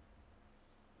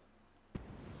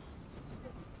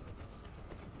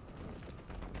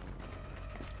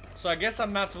 So I guess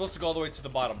I'm not supposed to go all the way to the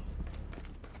bottom.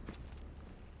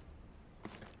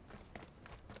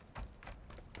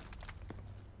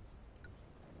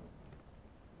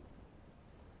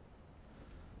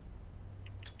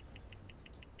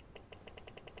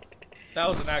 That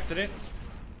was an accident.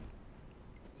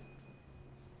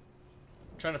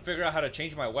 I'm trying to figure out how to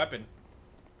change my weapon.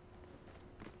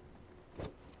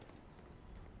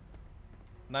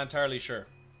 Not entirely sure.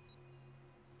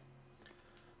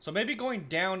 So maybe going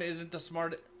down isn't the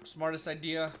smartest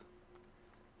idea.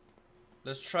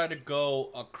 Let's try to go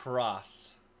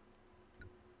across.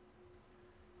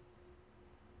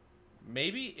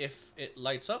 Maybe if it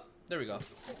lights up. There we go.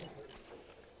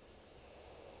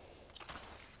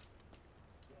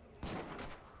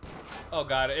 Oh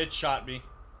god, it shot me.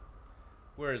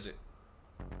 Where is it?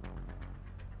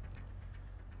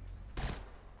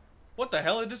 What the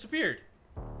hell? It disappeared.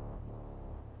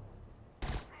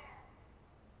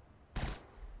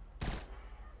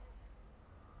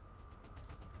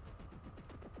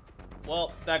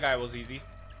 Well, that guy was easy.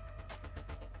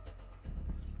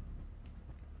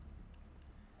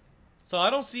 So I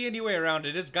don't see any way around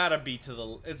it. It's gotta be to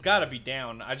the... It's gotta be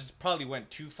down. I just probably went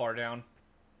too far down.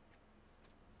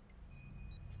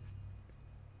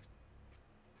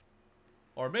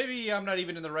 Or maybe I'm not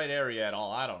even in the right area at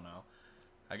all. I don't know.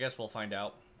 I guess we'll find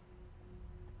out.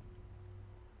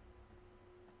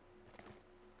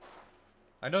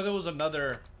 I know there was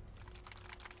another...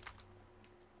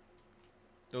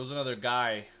 There was another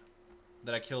guy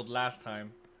that I killed last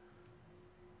time.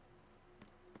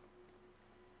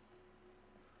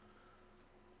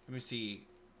 Let me see.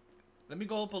 Let me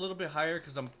go up a little bit higher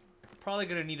because I'm probably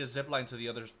gonna need a zip line to the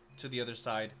other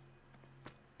side.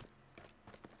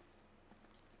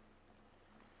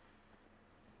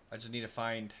 I just need to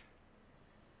find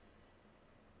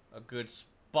a good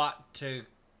spot to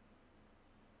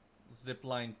zip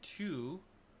line to.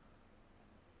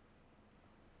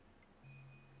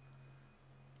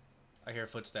 I hear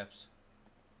footsteps.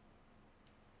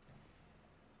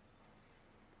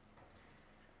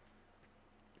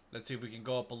 Let's see if we can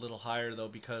go up a little higher though,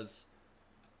 because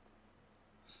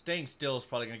staying still is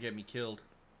probably gonna get me killed.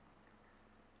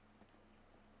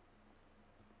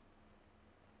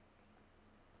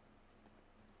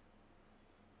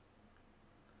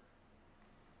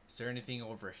 Is there anything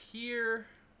over here?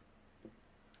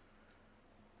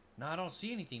 No, I don't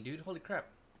see anything, dude. Holy crap.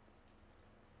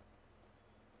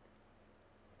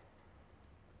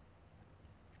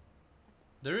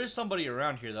 There is somebody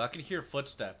around here, though. I can hear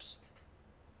footsteps.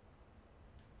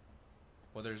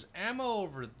 Well, there's ammo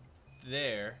over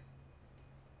there.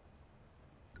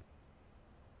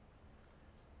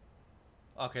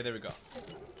 Okay, there we go.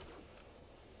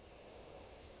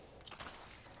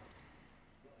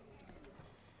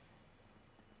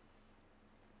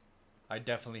 I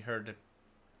definitely heard it.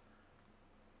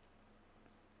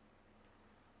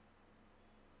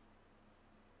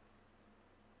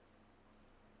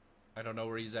 I don't know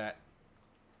where he's at.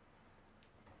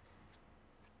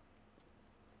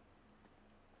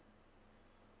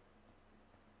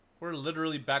 We're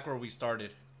literally back where we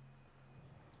started.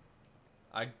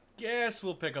 I guess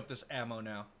we'll pick up this ammo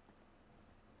now.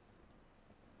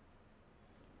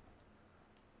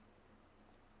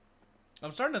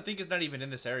 I'm starting to think it's not even in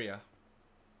this area.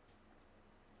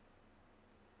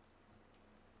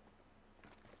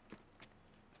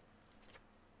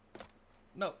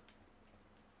 No.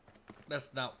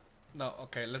 That's not... No,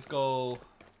 okay, let's go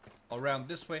around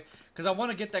this way. Because I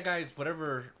want to get that guy's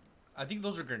whatever... I think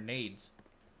those are grenades.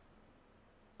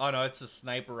 Oh no, it's a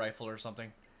sniper rifle or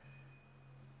something.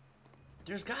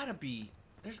 There's gotta be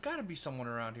someone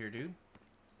around here, dude.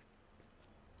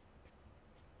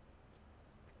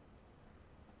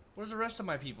 Where's the rest of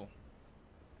my people?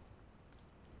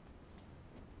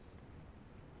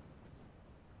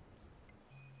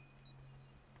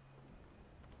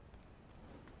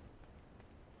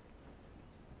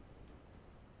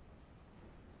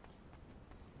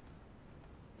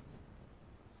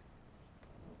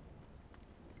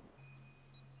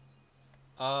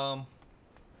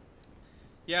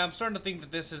 Yeah, I'm starting to think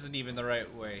that this isn't even the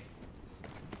right way.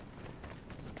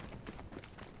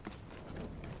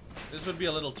 This would be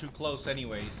a little too close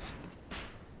anyways.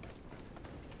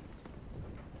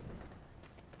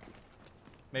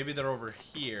 Maybe they're over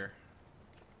here.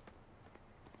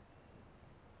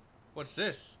 What's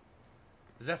this?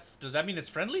 Does that mean it's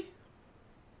friendly?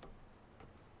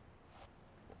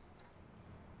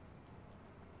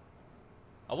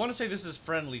 I want to say this is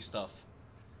friendly stuff.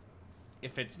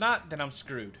 If it's not, then I'm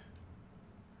screwed.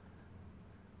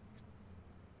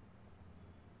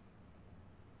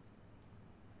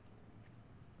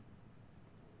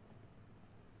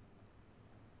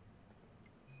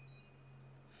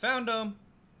 Found him.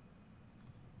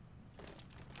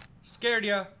 Scared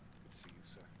ya. Good to see you,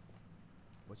 sir.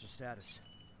 What's your status?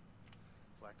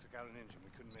 Flak took out an engine. We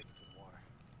couldn't make it to the water.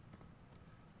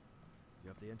 You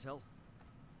have the intel?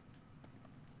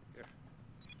 Here.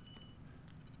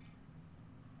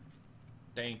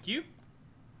 Thank you.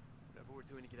 Whatever we're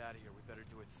doing to get out of here, we better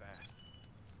do it fast.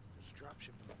 There's a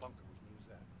dropship in the bunker. We can use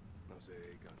that. Those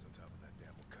AA guns on top of that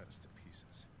dam will cut us to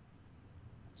pieces.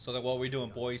 So then what we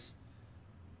doing, boys?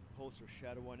 Pulsar,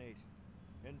 Shadow 1-8.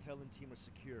 Intel and team are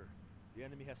secure. The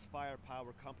enemy has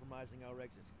firepower compromising our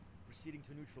exit. Proceeding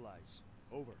to neutralize.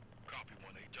 Over. Copy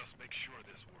 1-8. Just make sure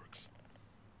this works.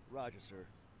 Roger, sir.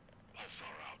 Pulsar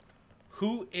out.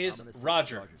 Who is I'm gonna set the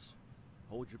Roger? charges.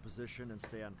 Hold your position and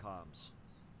stay on comms.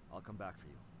 I'll come back for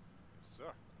you.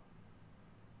 Sir.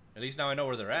 At least now I know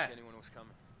where they're at. Anyone was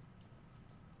coming.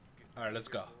 Alright, let's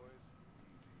go. Boys. Easy.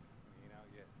 We ain't out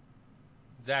yet.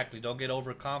 Exactly. Don't get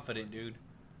overconfident, dude.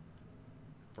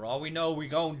 For all we know, we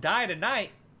gonna die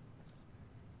tonight.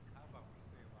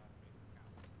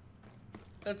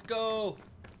 Let's go.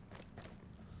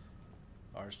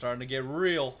 Are starting to get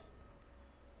real.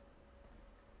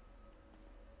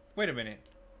 Wait a minute.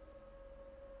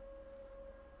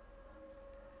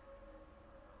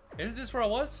 Isn't this where I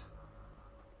was?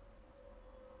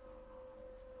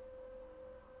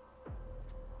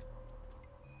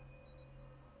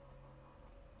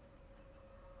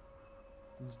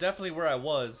 It's definitely where I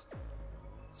was.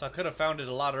 So I could have found it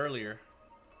a lot earlier.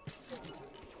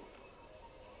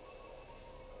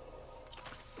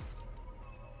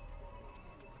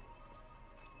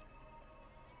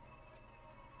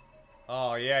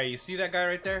 Oh yeah, you see that guy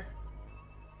right there?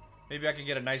 Maybe I can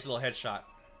get a nice little headshot.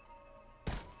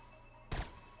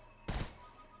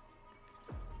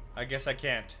 I guess I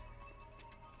can't.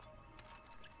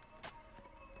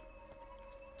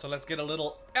 So let's get a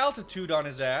little altitude on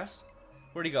his ass.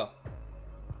 Where'd he go?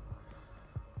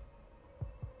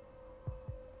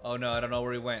 Oh no, I don't know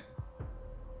where he went.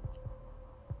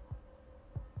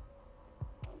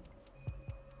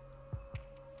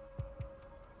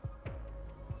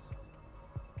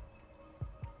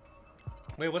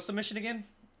 Wait, what's the mission again?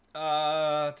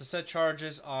 To set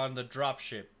charges on the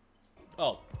dropship.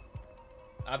 Oh.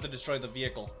 I have to destroy the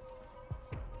vehicle.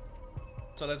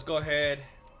 So let's go ahead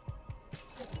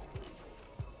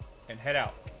and head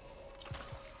out.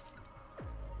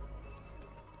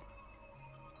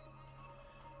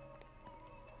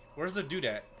 Where's the dude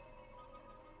at?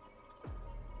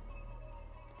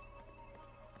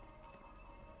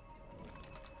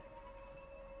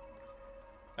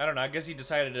 I don't know. I guess he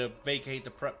decided to vacate the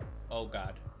prep. Oh,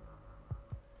 God.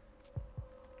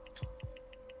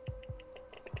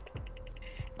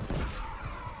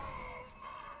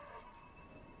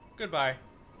 Goodbye.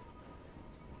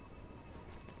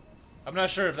 I'm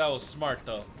not sure if that was smart,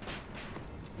 though.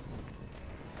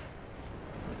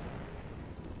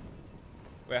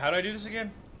 Wait, how do I do this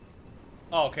again?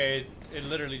 Oh, okay. It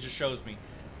literally just shows me.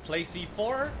 Play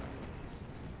C4.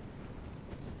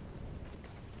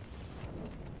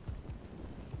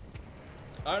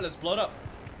 Alright, let's blow it up.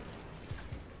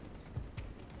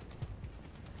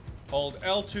 Hold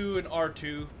L2 and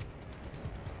R2.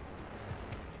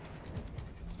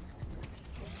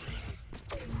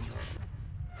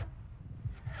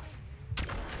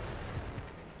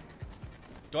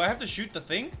 Do I have to shoot the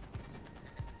thing?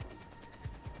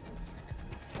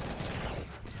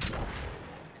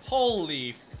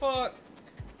 Holy fuck.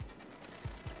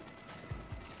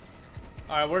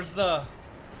 Alright, where's the...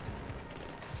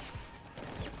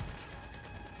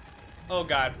 Oh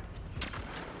God.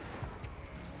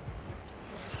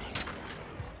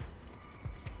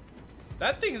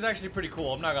 That thing is actually pretty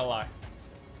cool, I'm not gonna lie.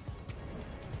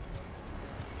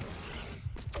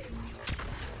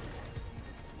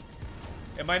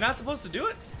 Am I not supposed to do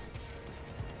it?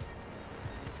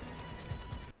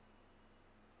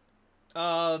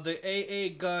 The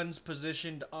AA guns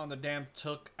positioned on the dam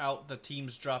took out the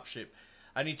team's dropship.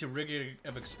 I need to rig it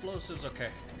of explosives. Okay.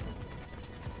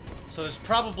 So there's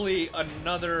probably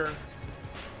another...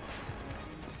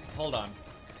 Hold on.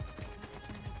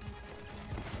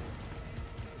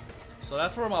 So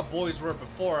that's where my boys were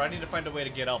before. I need to find a way to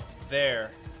get up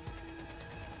there.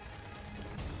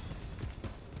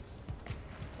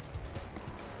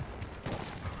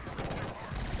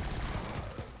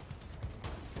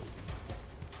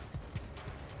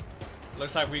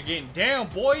 Looks like we're getting down,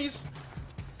 boys.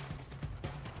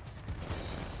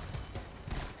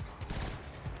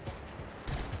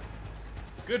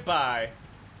 Goodbye.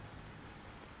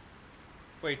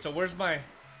 Wait, so where's my...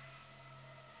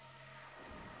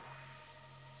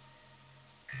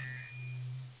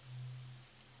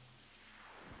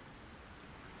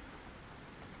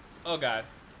 Oh, God.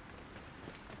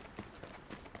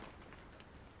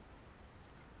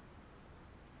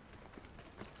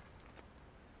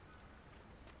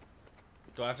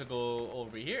 Do I have to go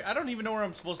over here? I don't even know where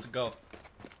I'm supposed to go.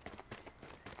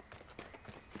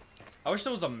 I wish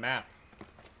there was a map.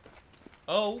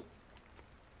 Oh.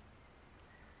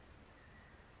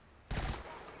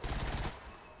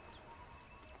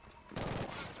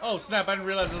 Oh, snap. I didn't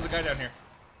realize there was a guy down here.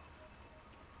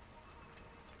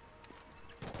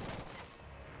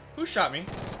 Who shot me?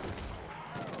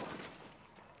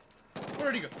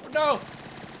 Where'd he go? No!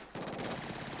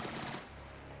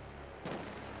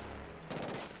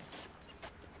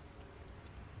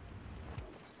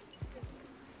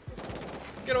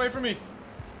 Get away from me!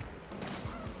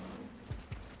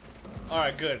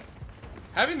 Alright, good.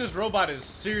 Having this robot is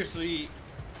seriously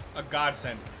a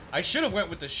godsend. I should have went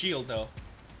with the shield, though.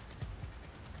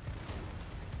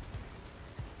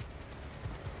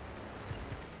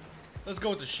 Let's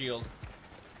go with the shield.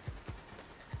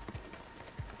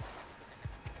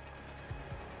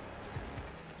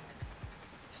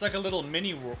 It's like a little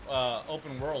mini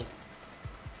open world.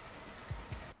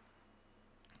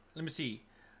 Let me see.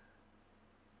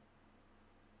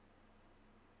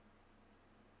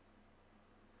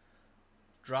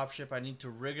 Dropship. I need to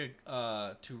rig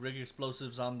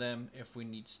explosives on them if we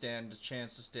need stand a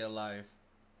chance to stay alive.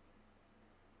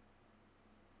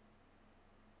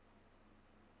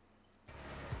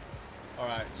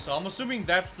 Alright, so I'm assuming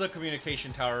that's the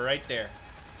communication tower right there.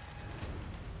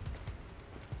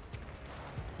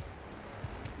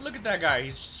 Look at that guy,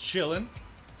 he's just chilling.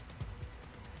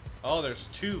 Oh, there's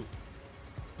two.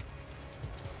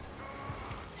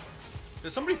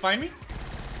 Did somebody find me?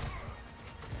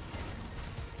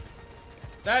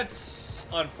 That's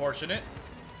unfortunate.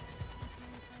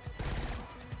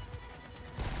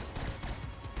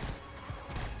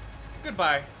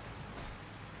 Goodbye.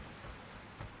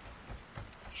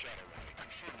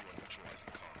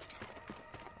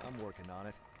 I'm working on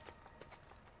it.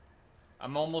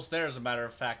 I'm almost there, as a matter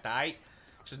of fact. I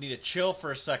just need to chill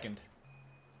for a second.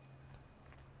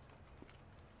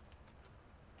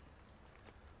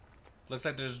 Looks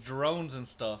like there's drones and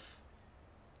stuff.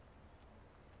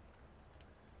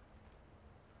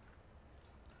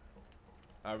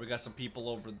 Alright, we got some people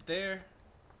over there.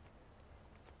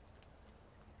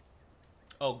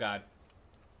 Oh, God.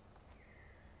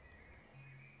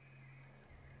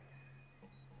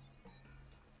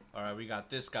 Alright, we got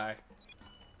this guy.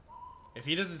 If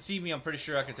he doesn't see me, I'm pretty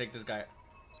sure I can take this guy.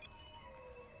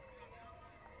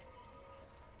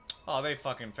 Oh, they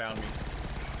fucking found me.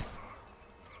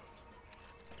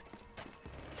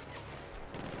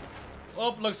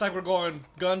 Oh, looks like we're going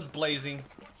guns blazing.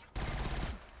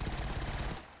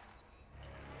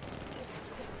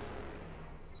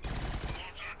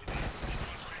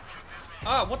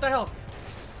 Ah, what the hell?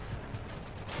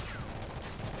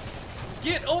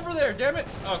 Get over there, damn it!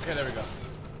 Okay, there we go.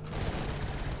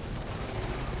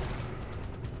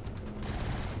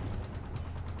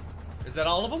 Is that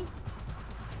all of them?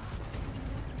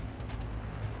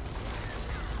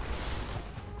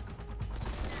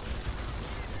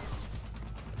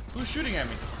 Who's shooting at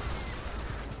me?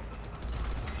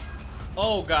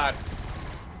 Oh, God.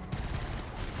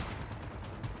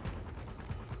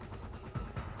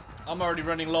 I'm already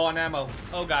running low on ammo.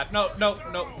 Oh, God. No, no,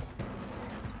 no.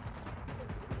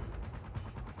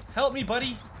 Help me,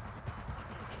 buddy.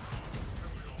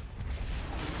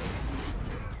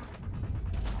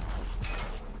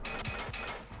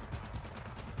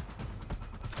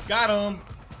 Got him.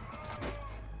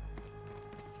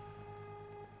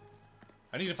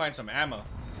 I need to find some ammo.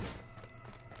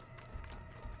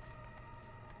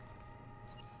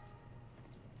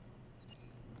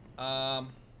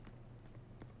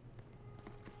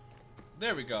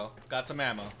 There we go. Got some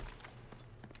ammo.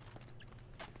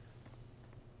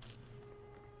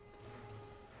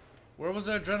 Where was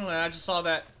the adrenaline? I just saw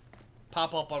that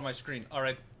pop up on my screen. All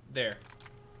right, there.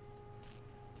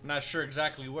 Not sure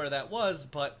exactly where that was,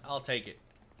 but I'll take it.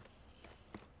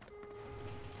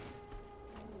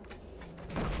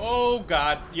 Oh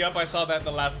god. Yep, I saw that in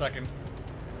the last second.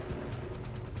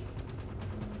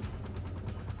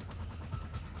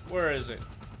 Where is it?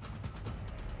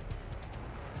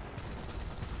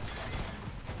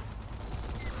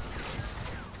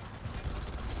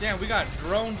 Damn, we got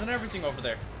drones and everything over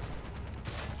there.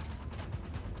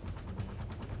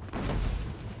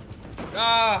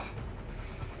 Ah!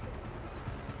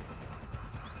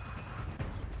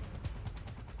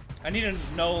 I need to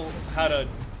know how to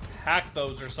hack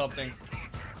those or something.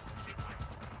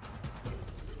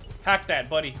 Hack that,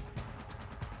 buddy.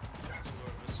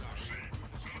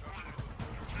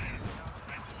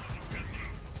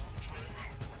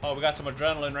 Oh, we got some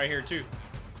adrenaline right here, too.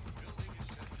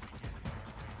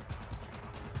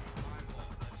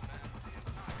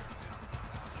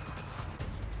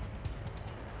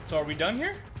 So are we done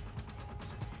here?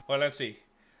 Well, let's see.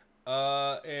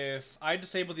 If I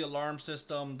disable the alarm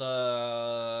system,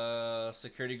 the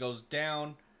security goes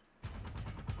down.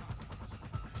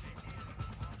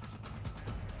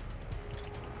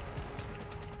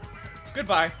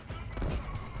 Goodbye.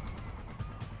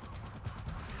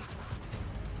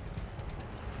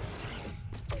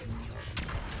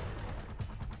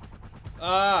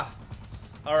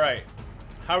 Alright.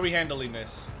 How are we handling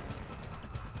this?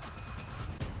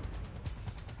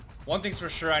 One thing's for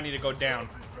sure, I need to go down.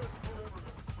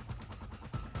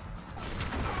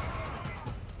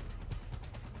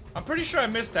 I'm pretty sure I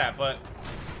missed that, but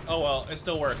oh well, it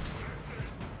still worked.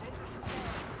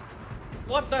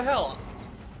 What the hell?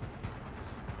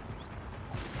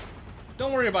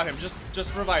 Don't worry about him,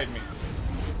 just revive me.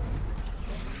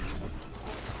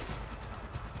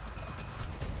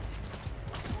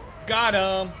 Got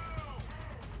him.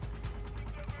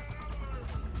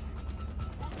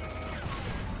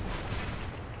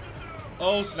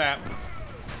 Oh snap.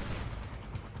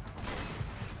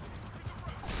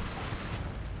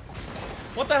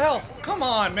 What the hell? Come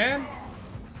on, man.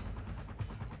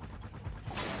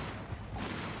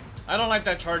 I don't like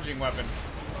that charging weapon.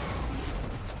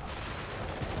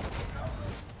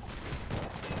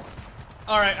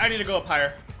 Alright, I need to go up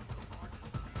higher.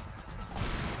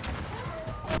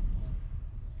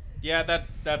 Yeah,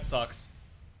 that sucks.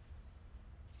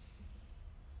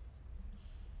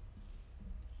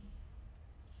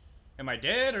 Am I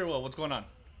dead or what? What's going on?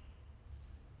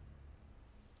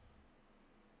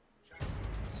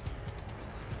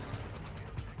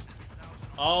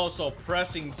 Oh, so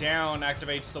pressing down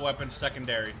activates the weapon's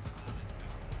secondary.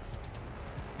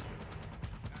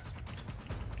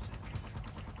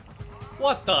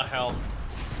 What the hell?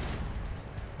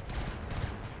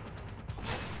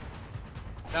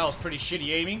 That was pretty shitty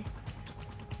aiming.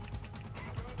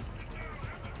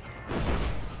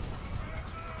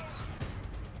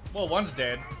 Well, one's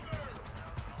dead.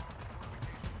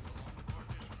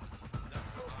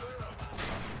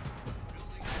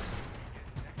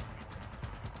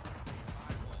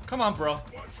 Come on, bro.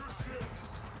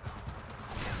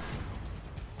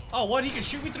 Oh, what? He can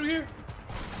shoot me through here?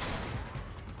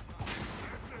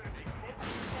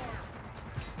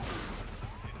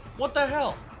 What the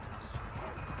hell?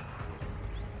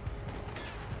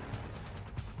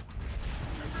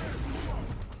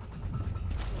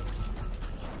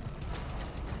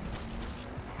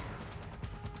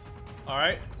 All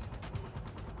right.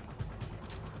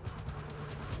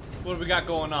 What do we got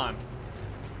going on?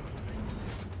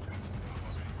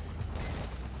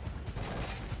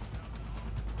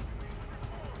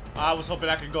 I was hoping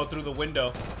I could go through the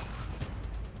window.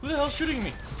 Who the hell's shooting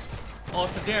me? Oh,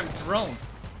 it's a damn drone.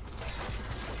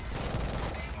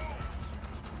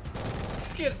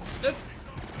 Let's get... Let's...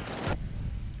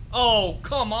 Oh,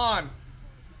 come on.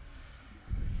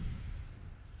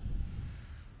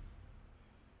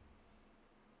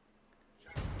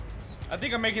 I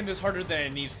think I'm making this harder than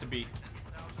it needs to be.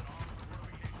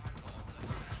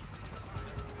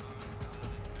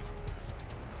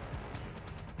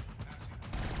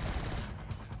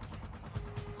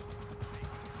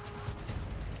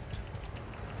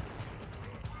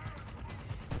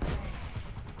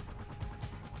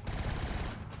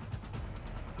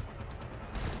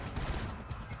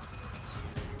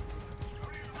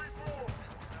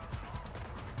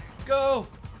 Go!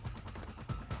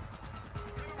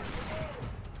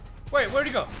 Wait, where'd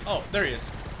he go? Oh, there he is.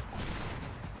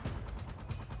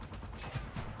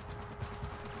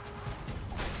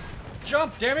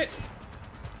 Jump, damn it!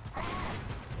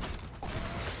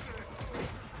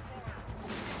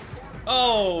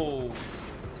 Oh!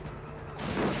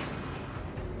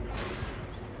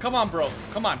 Come on, bro.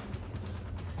 Come on.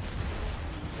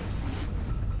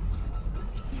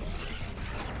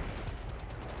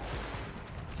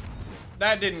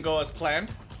 that didn't go as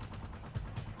planned.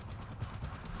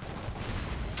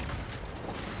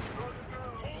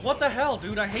 What the hell,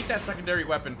 dude? I hate that secondary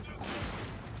weapon.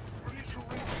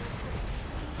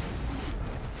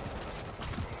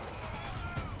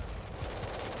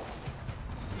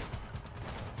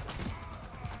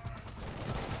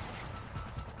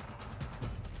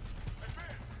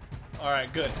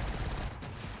 Alright, good.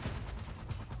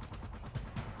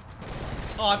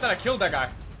 Oh, I thought I killed that guy.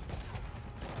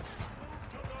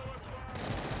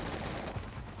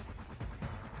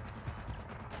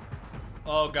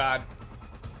 Oh, God.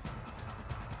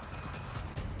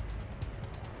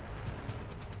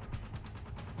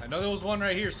 I know there was one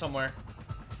right here somewhere.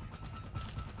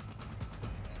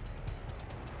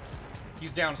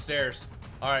 He's downstairs.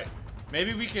 Alright.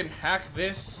 Maybe we can hack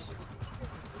this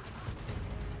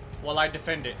while I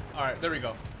defend it. Alright, there we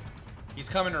go. He's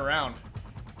coming around.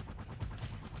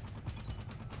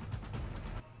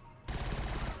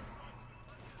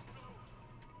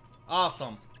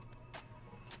 Awesome.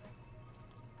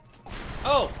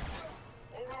 Oh!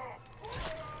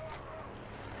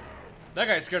 That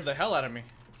guy scared the hell out of me.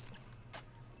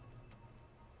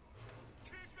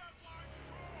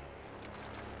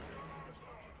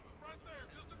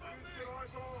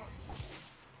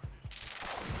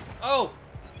 Oh!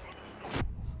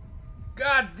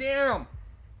 God damn!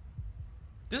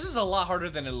 This is a lot harder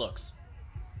than it looks.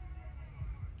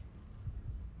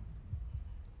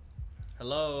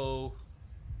 Hello?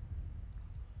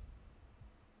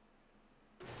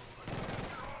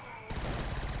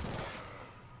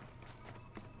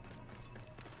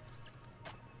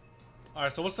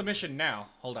 Alright, so what's the mission now?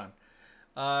 Hold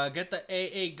on. Get the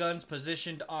AA guns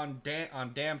positioned on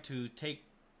dam to take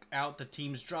out the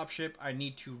team's dropship. I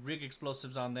need to rig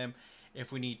explosives on them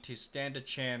if we need to stand a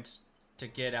chance to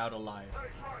get out alive.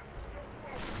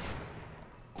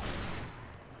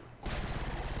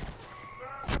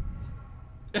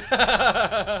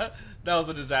 That was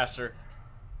a disaster.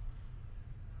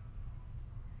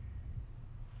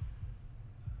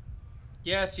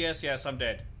 Yes, yes, yes, I'm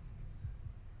dead.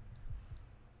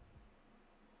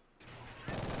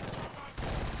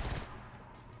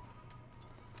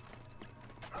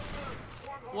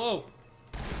 Whoa.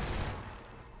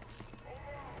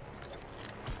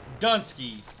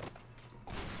 Dunskies.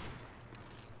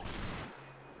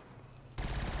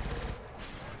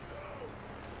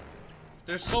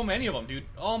 There's so many of them, dude.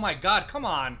 Oh my god, come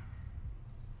on.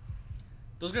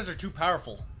 Those guys are too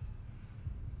powerful.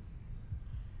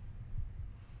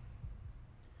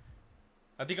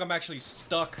 I think I'm actually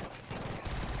stuck.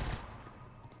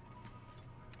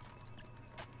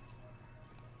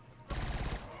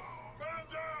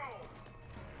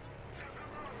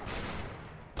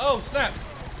 Oh, snap.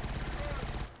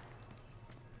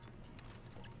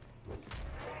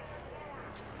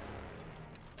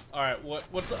 Alright,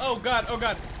 what's the, oh god, oh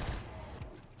god.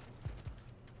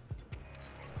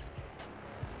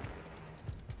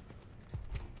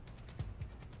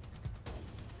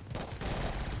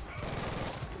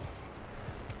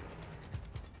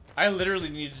 I literally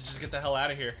need to just get the hell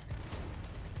out of here.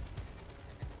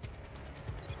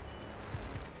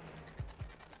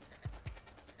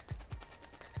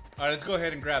 Alright, let's go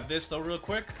ahead and grab this though real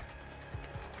quick.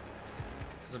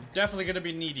 Because I'm definitely going to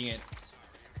be needing it.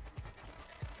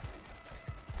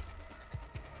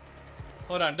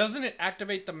 Hold on, doesn't it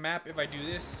activate the map if I do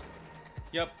this?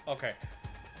 Yep, okay.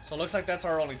 So it looks like that's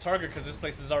our only target because this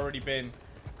place has already been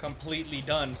completely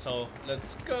done. So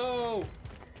let's go.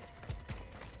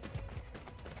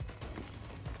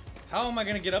 How am I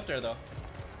going to get up there though?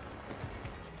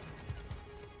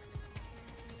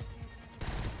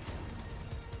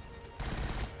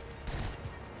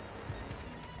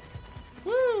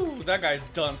 Woo! That guy's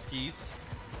done skis.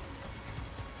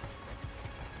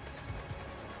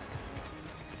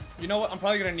 You know what? I'm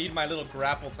probably gonna need my little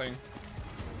grapple thing.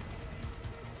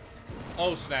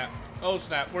 Oh snap. Oh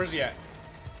snap. Where's he at?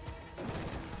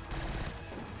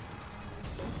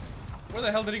 Where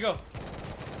the hell did he go?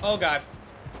 Oh god.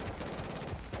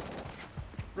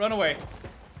 Run away.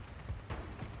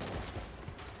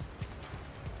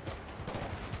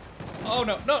 Oh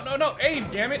no, no, no, no! Aim,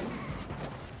 damn it!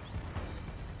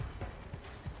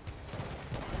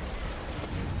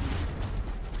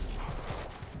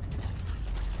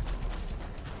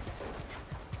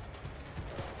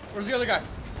 Where's the other guy?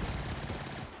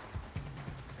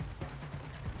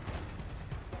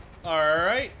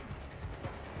 Alright.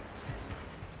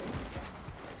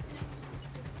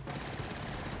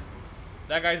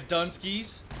 That guy's done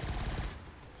skis.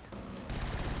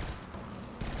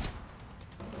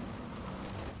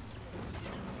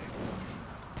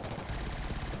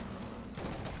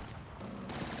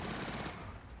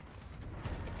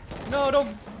 No,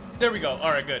 don't. There we go.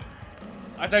 Alright, good.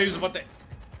 I thought he was about to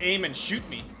aim and shoot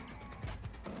me.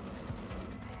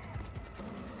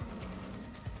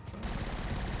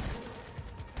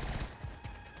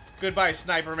 Goodbye,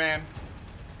 sniper man.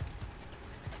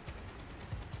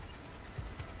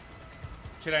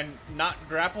 Can I not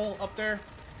grapple up there?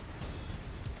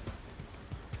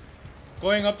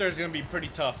 Going up there is going to be pretty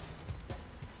tough.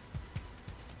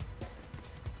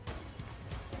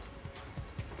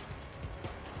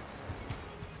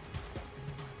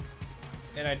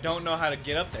 And I don't know how to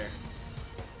get up there.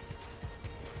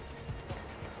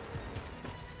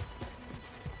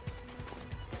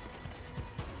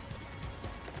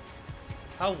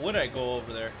 How would I go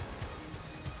over there?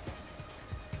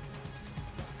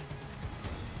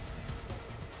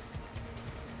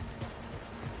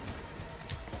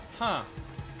 Huh.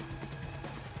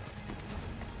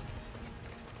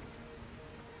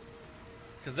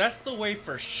 Because that's the way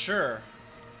for sure.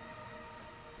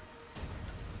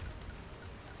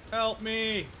 Help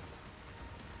me!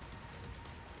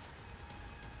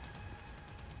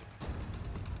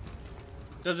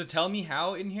 Does it tell me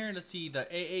how in here? Let's see, the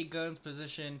AA guns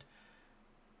positioned.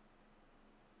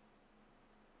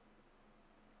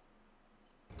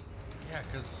 Yeah,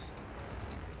 because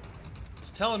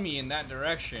it's telling me in that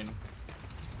direction.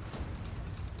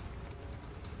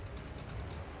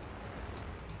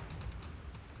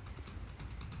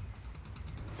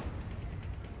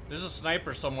 There's a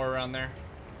sniper somewhere around there.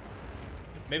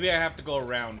 Maybe I have to go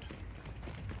around.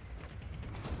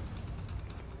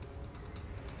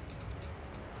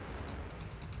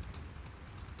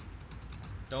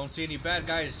 Don't see any bad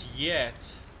guys yet.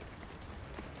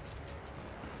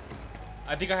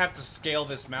 I think I have to scale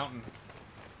this mountain.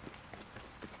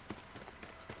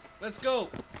 Let's go.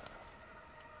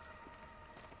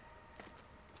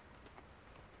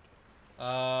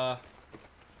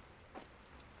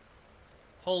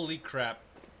 Holy crap.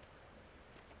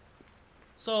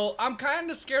 So, I'm kind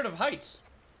of scared of heights.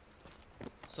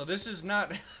 So this is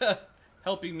not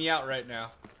helping me out right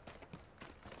now.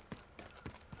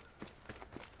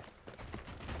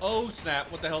 Oh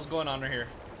snap, what the hell's going on right here?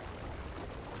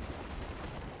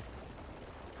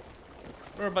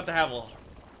 We're about to have a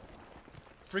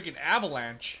freaking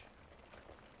avalanche.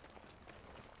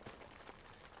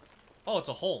 Oh, it's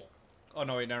a hole. Oh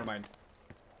no, wait, never mind.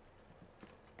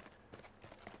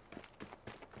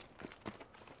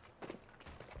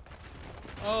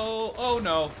 Oh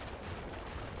no.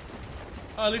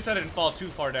 Oh, at least I didn't fall too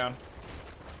far down.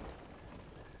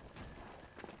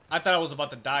 I thought I was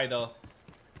about to die though.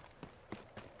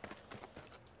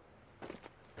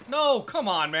 No, come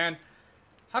on, man.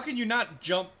 How can you not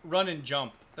jump, run and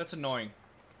jump? That's annoying.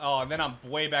 Oh, and then I'm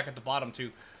way back at the bottom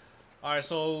too. Alright,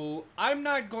 so I'm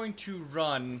not going to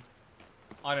run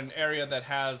on an area that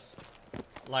has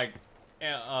like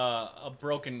a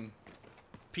broken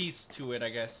piece to it, I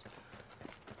guess.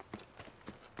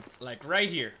 Like right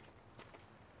here.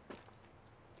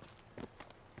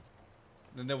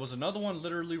 Then there was another one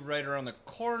literally right around the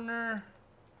corner.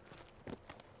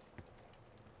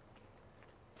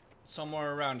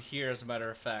 Somewhere around here, as a matter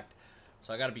of fact.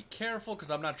 So I gotta be careful because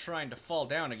I'm not trying to fall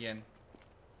down again.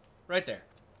 Right there.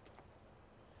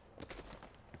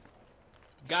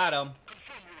 Got him.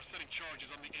 Confirm we were setting charges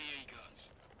on the AA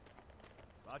guns.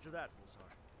 Roger that,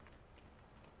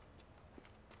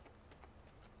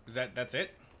 Pulsar. That's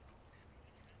it?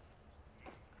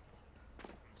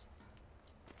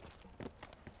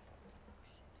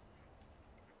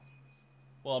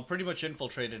 Well, I'm pretty much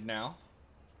infiltrated now.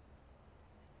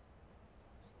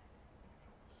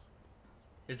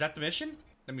 Is that the mission?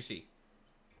 Let me see.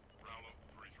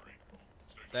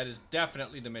 That is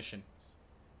definitely the mission.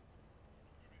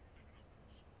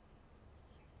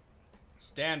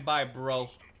 Stand by, bro.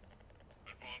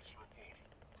 Advance report.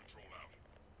 Control out.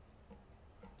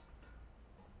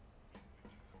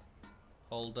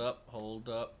 Hold up, hold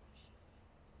up.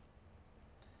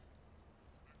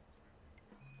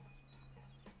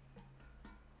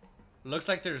 Looks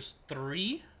like there's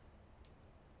 3.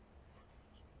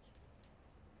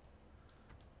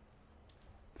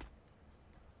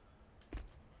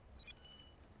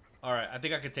 Alright, I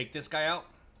think I could take this guy out.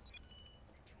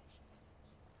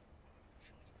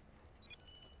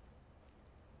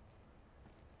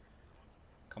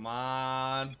 Come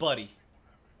on, buddy.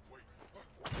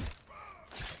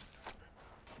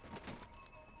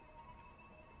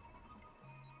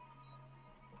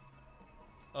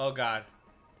 Oh god.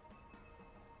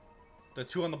 The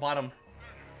 2 on the bottom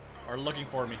are looking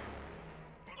for me.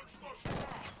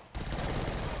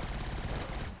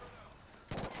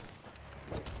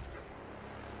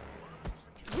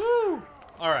 Woo!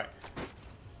 Alright.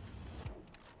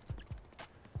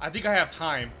 I think I have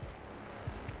time.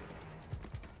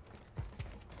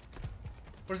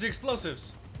 Where's the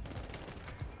explosives?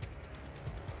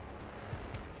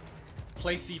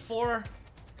 Place C4.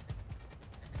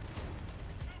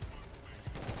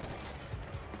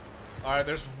 Alright,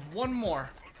 there's one more.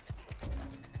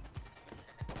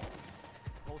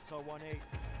 Pulsar 1-8.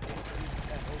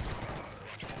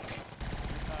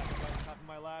 Top of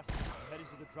my last. I'm heading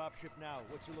to the dropship now.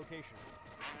 What's your location?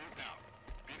 Now.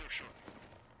 Be there shortly.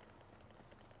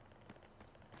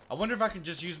 I wonder if I can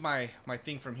just use my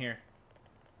thing from here.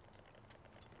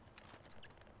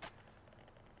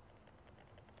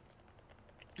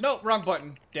 No, wrong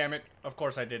button. Damn it. Of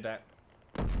course I did that.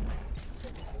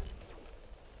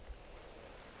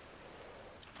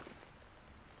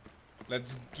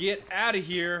 Let's get out of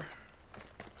here.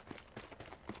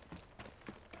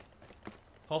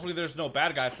 Hopefully there's no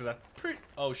bad guys, because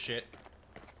oh shit.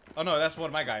 Oh no, that's one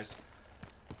of my guys.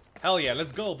 Hell yeah,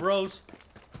 let's go, bros.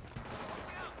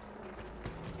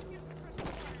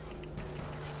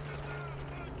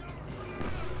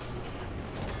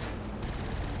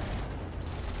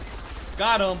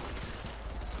 Got him.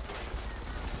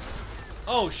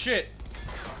 Oh shit.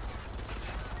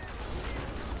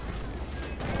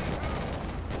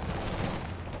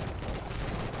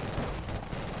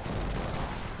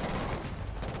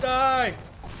 Die.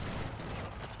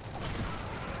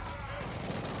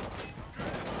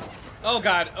 Oh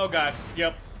god, oh god.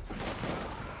 Yep.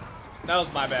 That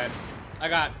was my bad. I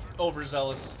got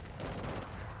overzealous.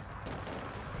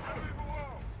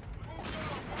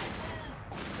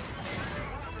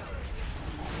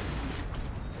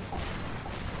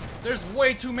 There's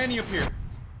way too many up here.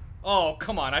 Oh,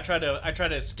 come on. I try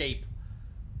to escape.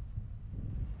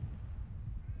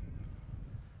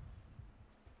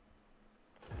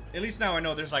 At least now I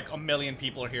know there's like a million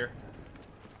people here.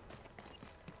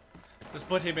 Let's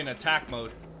put him in attack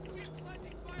mode.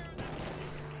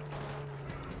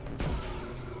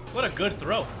 What a good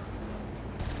throw.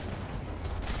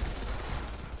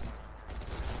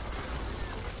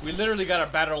 We literally got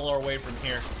a battle lore away from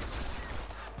here.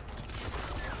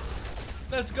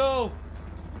 Let's go!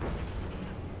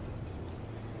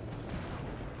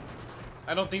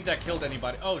 I don't think that killed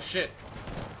anybody. Oh shit.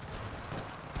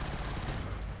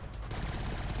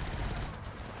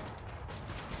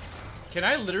 Can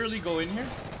I literally go in here?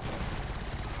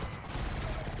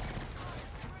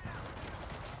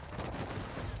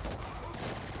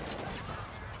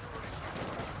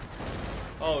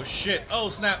 Oh shit. Oh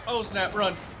snap. Oh snap.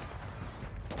 Run.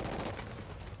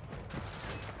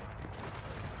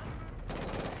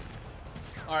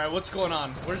 Alright, what's going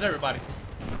on? Where's everybody?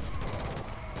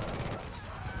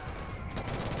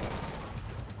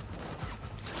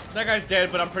 That guy's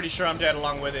dead, but I'm pretty sure I'm dead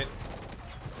along with it.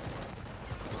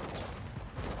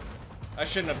 I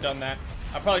shouldn't have done that.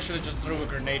 I probably should have just threw a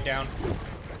grenade down.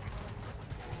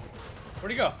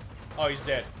 Where'd he go? Oh, he's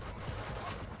dead.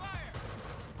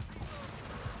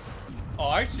 Oh,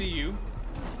 I see you.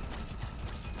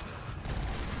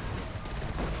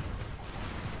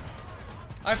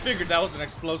 I figured that was an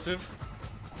explosive.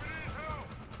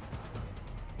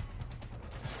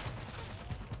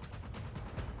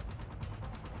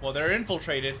 Well, they're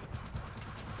infiltrated.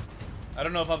 I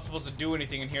don't know if I'm supposed to do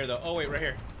anything in here, though. Oh, wait, right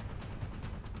here.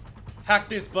 Hack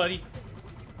this, buddy.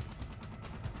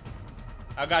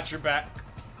 I got your back.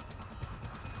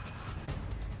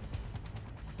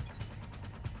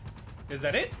 Is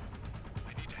that it?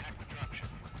 I need to hack the dropship.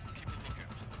 Keep a lookout.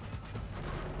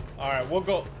 Alright, we'll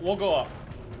go up.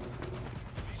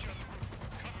 Each other.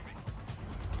 Cover me.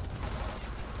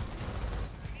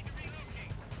 I need to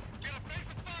relocate. Get a base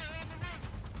of fire on the roof.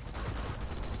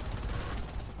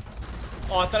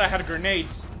 Oh, I thought I had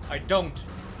grenades. I don't.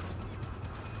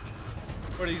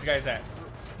 Where are these guys at?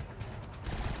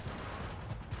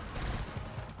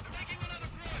 They're making another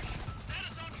push.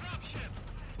 Status on dropship.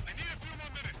 I need a few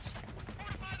more minutes.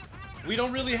 Fortify the perimeter. We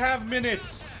don't really have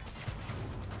minutes.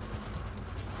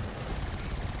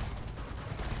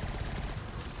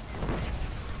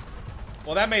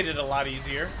 Well, that made it a lot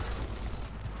easier.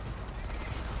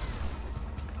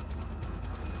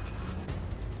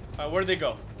 Where'd they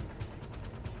go?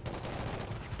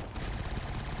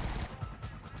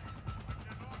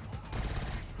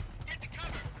 Get to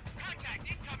cover. Contact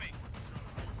incoming.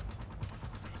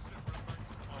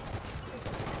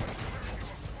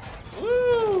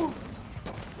 Woo!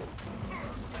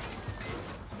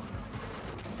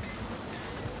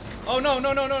 Oh no,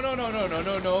 no, no, no, no, no, no, no,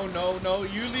 no, no, no, no.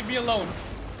 You leave me alone.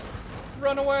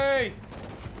 Run away.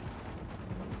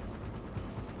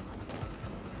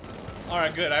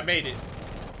 Alright, good. I made it.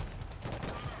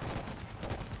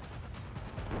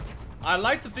 I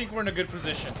like to think we're in a good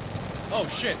position. Oh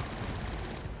shit.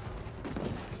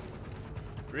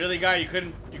 Really, guy? You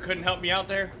couldn't help me out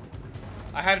there?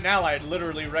 I had an ally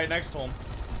literally right next to him.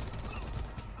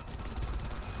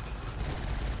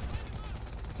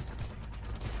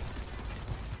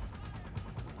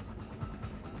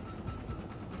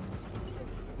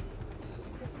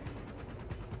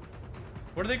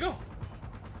 Where do they go?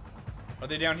 Are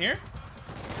they down here?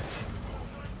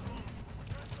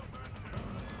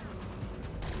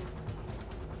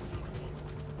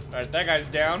 Alright, that guy's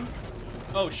down.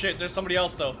 Oh shit, there's somebody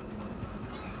else though.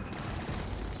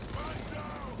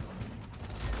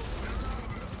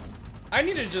 I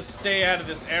need to just stay out of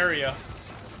this area.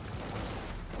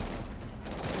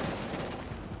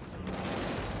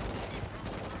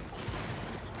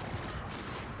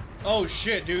 Oh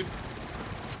shit, dude.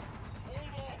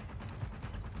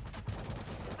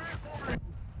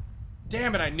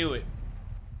 Damn it, I knew it.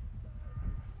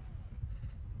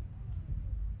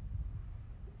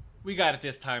 We got it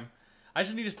this time. I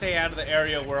just need to stay out of the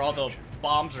area where all the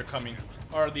bombs are coming.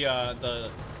 Or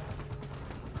the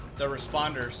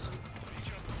responders.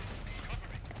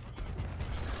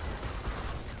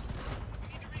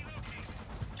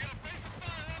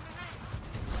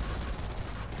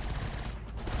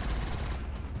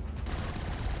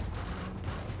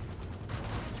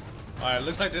 Alright,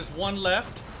 looks like there's one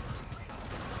left.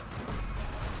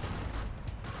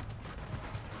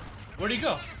 Where'd he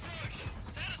go?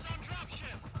 Status on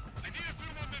dropship. I need a few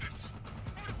more minutes.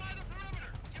 Fortify the perimeter.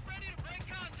 Get ready to break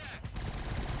contact.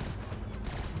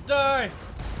 Die!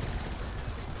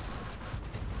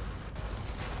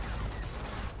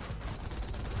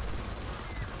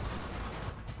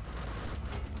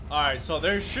 Alright, so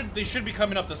they should be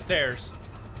coming up the stairs.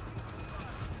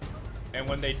 And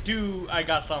when they do, I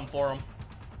got something for them.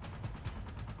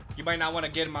 You might not want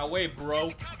to get in my way,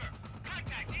 bro.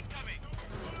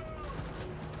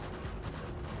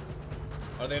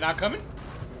 Are they not coming?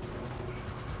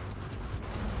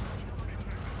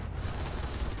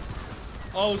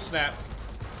 Oh, snap.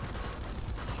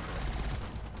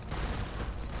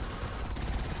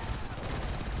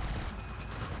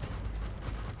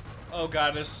 Oh,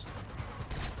 God, this...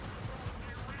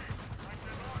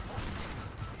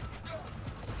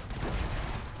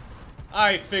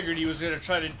 I figured he was gonna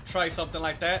try something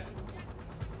like that.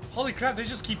 Holy crap, they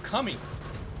just keep coming.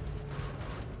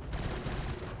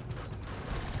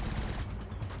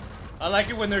 I like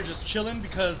it when they're just chilling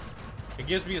because it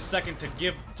gives me a second to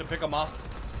pick them off.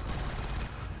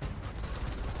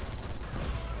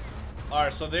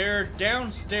 Alright, so they're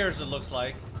downstairs, it looks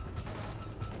like.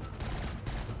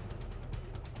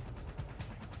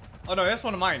 Oh no, that's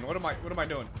one of mine. What am I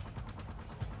doing?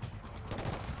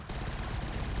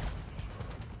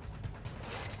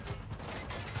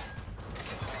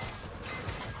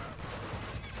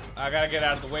 I gotta get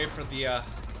out of the way for the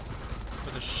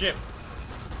ship.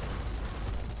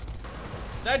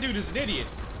 That dude is an idiot.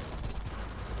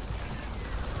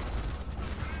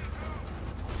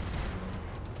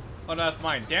 Oh no, that's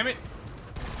mine. Damn it.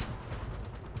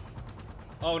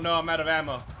 Oh no, I'm out of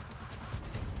ammo.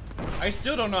 I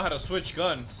still don't know how to switch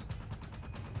guns.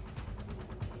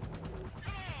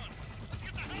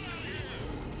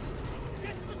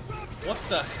 What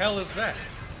the hell is that?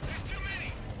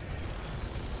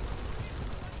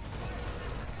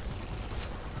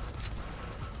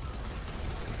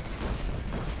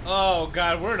 Oh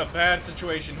god, we're in a bad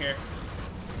situation here.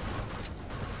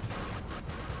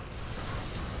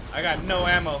 I got no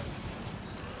ammo.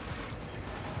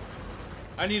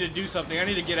 I need to do something. I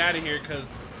need to get out of here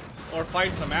or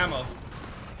find some ammo.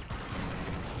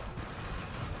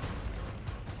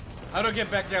 How do I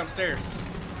get back downstairs?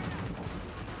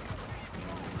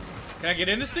 Can I get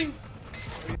in this thing?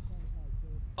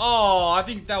 Oh, I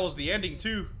think that was the ending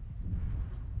too.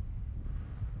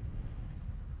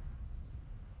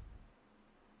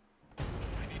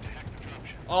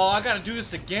 Oh, I gotta do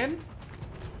this again?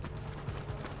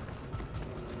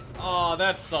 Oh,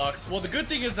 that sucks. Well, the good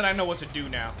thing is that I know what to do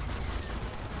now.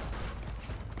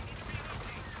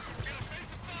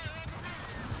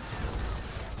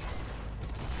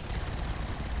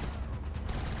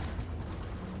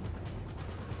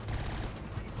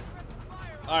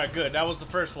 Alright, good. That was the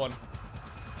first one.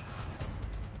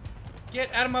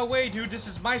 Get out of my way, dude. This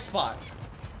is my spot.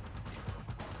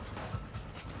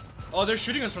 Oh, they're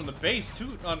shooting us from the base,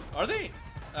 too. Are they?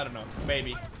 I don't know.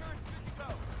 Maybe.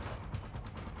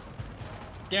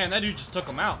 Damn, that dude just took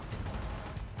them out.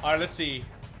 Alright, let's see.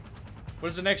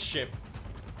 Where's the next ship?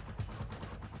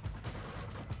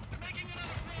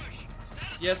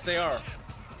 Yes, they are.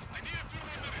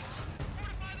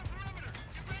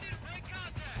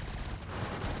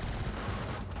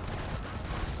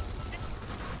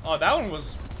 Oh, that one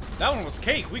was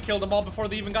cake. We killed them all before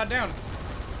they even got down.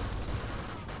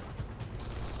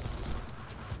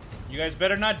 You guys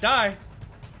better not die.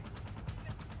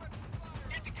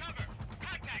 Get to cover.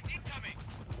 Contact incoming.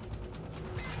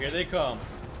 Here they come.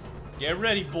 Get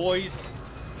ready, boys.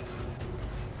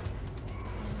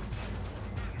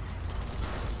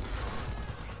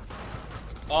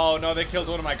 Oh no, they killed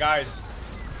one of my guys.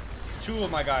 Two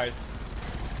of my guys.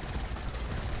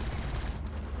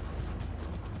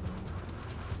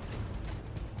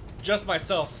 Just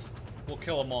myself will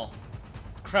kill them all.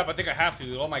 Crap, I think I have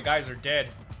to. All my guys are dead.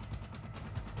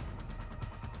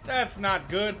 That's not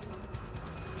good.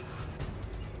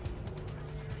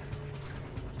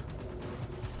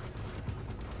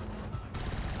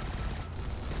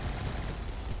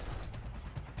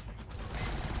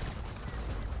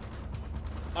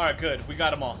 Alright, good. We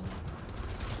got them all.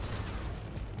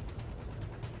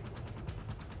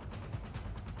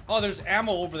 Oh, there's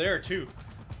ammo over there, too.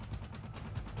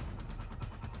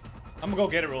 I'm gonna go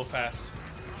get it real fast.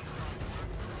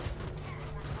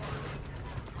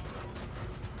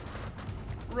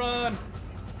 Run!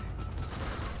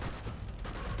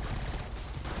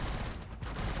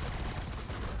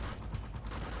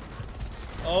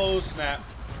 Oh, snap.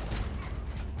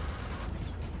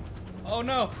 Oh,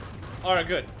 no. Alright,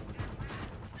 good.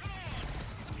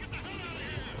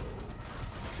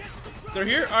 They're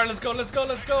here? Alright, let's go, let's go,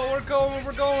 let's go. We're going,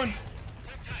 we're going.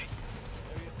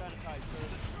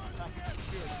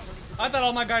 I thought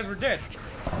all my guys were dead.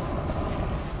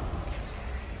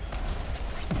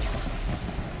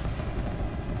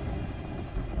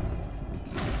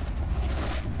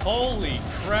 Holy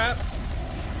crap.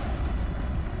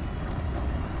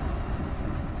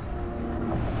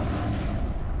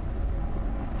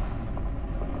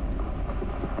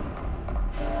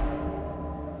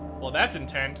 Well, that's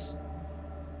intense.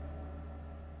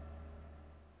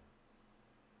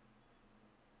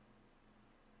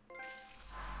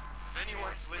 If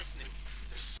anyone's listening,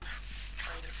 there's some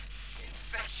kind of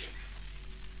infection.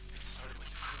 It started with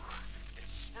the crew.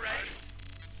 It's spreading.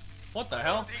 What the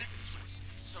hell? I think this was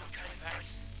some kind of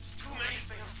accident. There's too many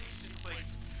fail-safes in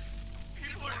place.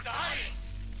 People are dying.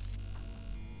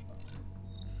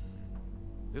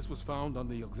 This was found on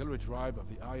the auxiliary drive of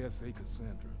the ISA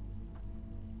Cassandra.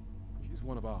 She's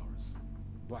one of ours.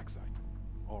 Black site,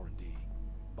 R&D,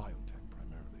 biotech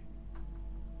primarily.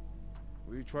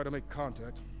 We try to make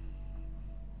contact.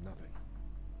 Nothing.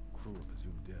 Crew are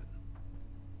presumed dead.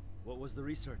 What was the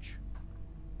research?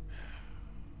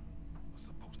 Was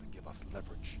supposed to give us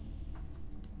leverage.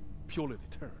 Purely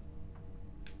deterrent.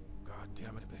 God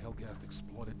damn it, if the Hellgast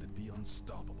exploded, it'd be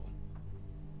unstoppable.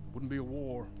 It wouldn't be a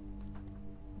war.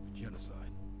 A genocide.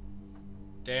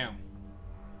 Damn.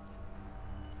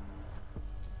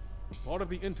 Part of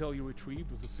the intel you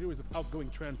retrieved was a series of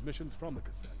outgoing transmissions from the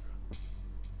Cassandra.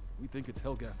 We think it's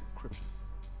Hellgast encryption.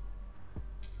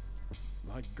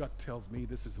 My gut tells me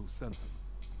this is who sent them.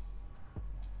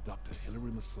 Dr.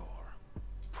 Hilary Massar,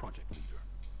 project leader.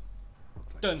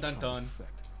 Looks like Dun she's dun trying to dun.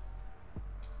 defect.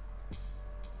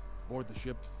 Board the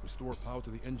ship, restore power to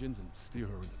the engines, and steer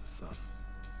her into the sun.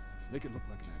 Make it look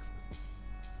like an accident.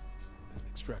 There's an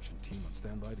extraction team on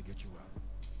standby to get you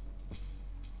out.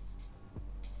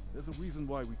 There's a reason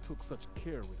why we took such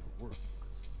care with her work,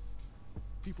 because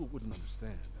people wouldn't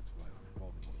understand. That's why I'm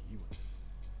involving only you in this.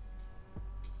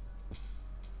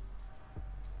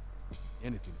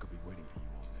 Anything could be waiting for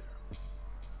you on there.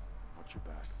 Watch your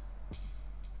back.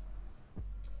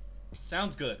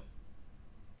 Sounds good.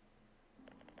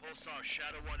 Pulsar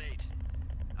Shadow 1-8.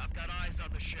 I've got eyes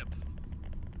on the ship.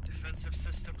 Defensive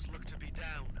systems look to be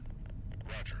down.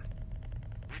 Roger.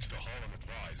 Reach the hull and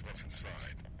advise what's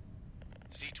inside.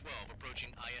 C-12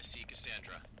 approaching ISC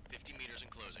Cassandra. 50 meters and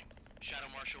closing. Shadow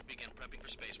Marshal, begin prepping for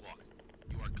spacewalk.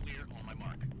 You are clear on my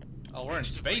mark. Oh, we're in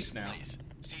space now. Please.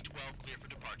 C-12 clear for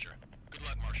departure. Good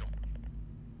luck, Marshal.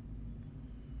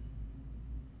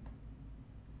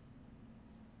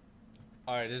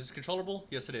 Alright, is this controllable?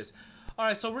 Yes, it is.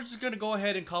 Alright, so we're just going to go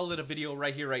ahead and call it a video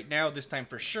right here, right now, this time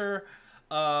for sure.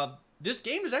 This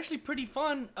game is actually pretty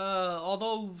fun,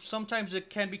 although sometimes it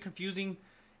can be confusing,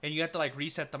 and you have to, like,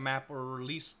 reset the map, or at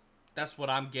least that's what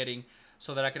I'm getting,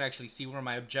 so that I can actually see where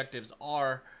my objectives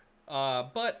are.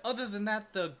 But other than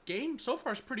that, the game so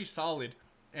far is pretty solid,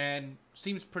 and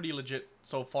seems pretty legit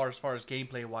so far as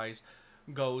gameplay-wise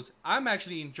goes. I'm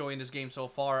actually enjoying this game so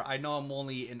far. I know I'm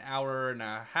only an hour and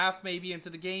a half maybe into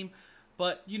the game,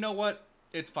 but you know what?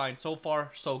 It's fine. So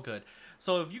far, so good.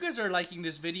 So if you guys are liking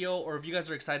this video, or if you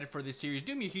guys are excited for this series,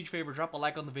 do me a huge favor, drop a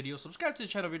like on the video, subscribe to the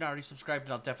channel if you're not already subscribed,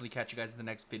 and I'll definitely catch you guys in the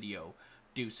next video.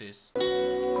 Deuces.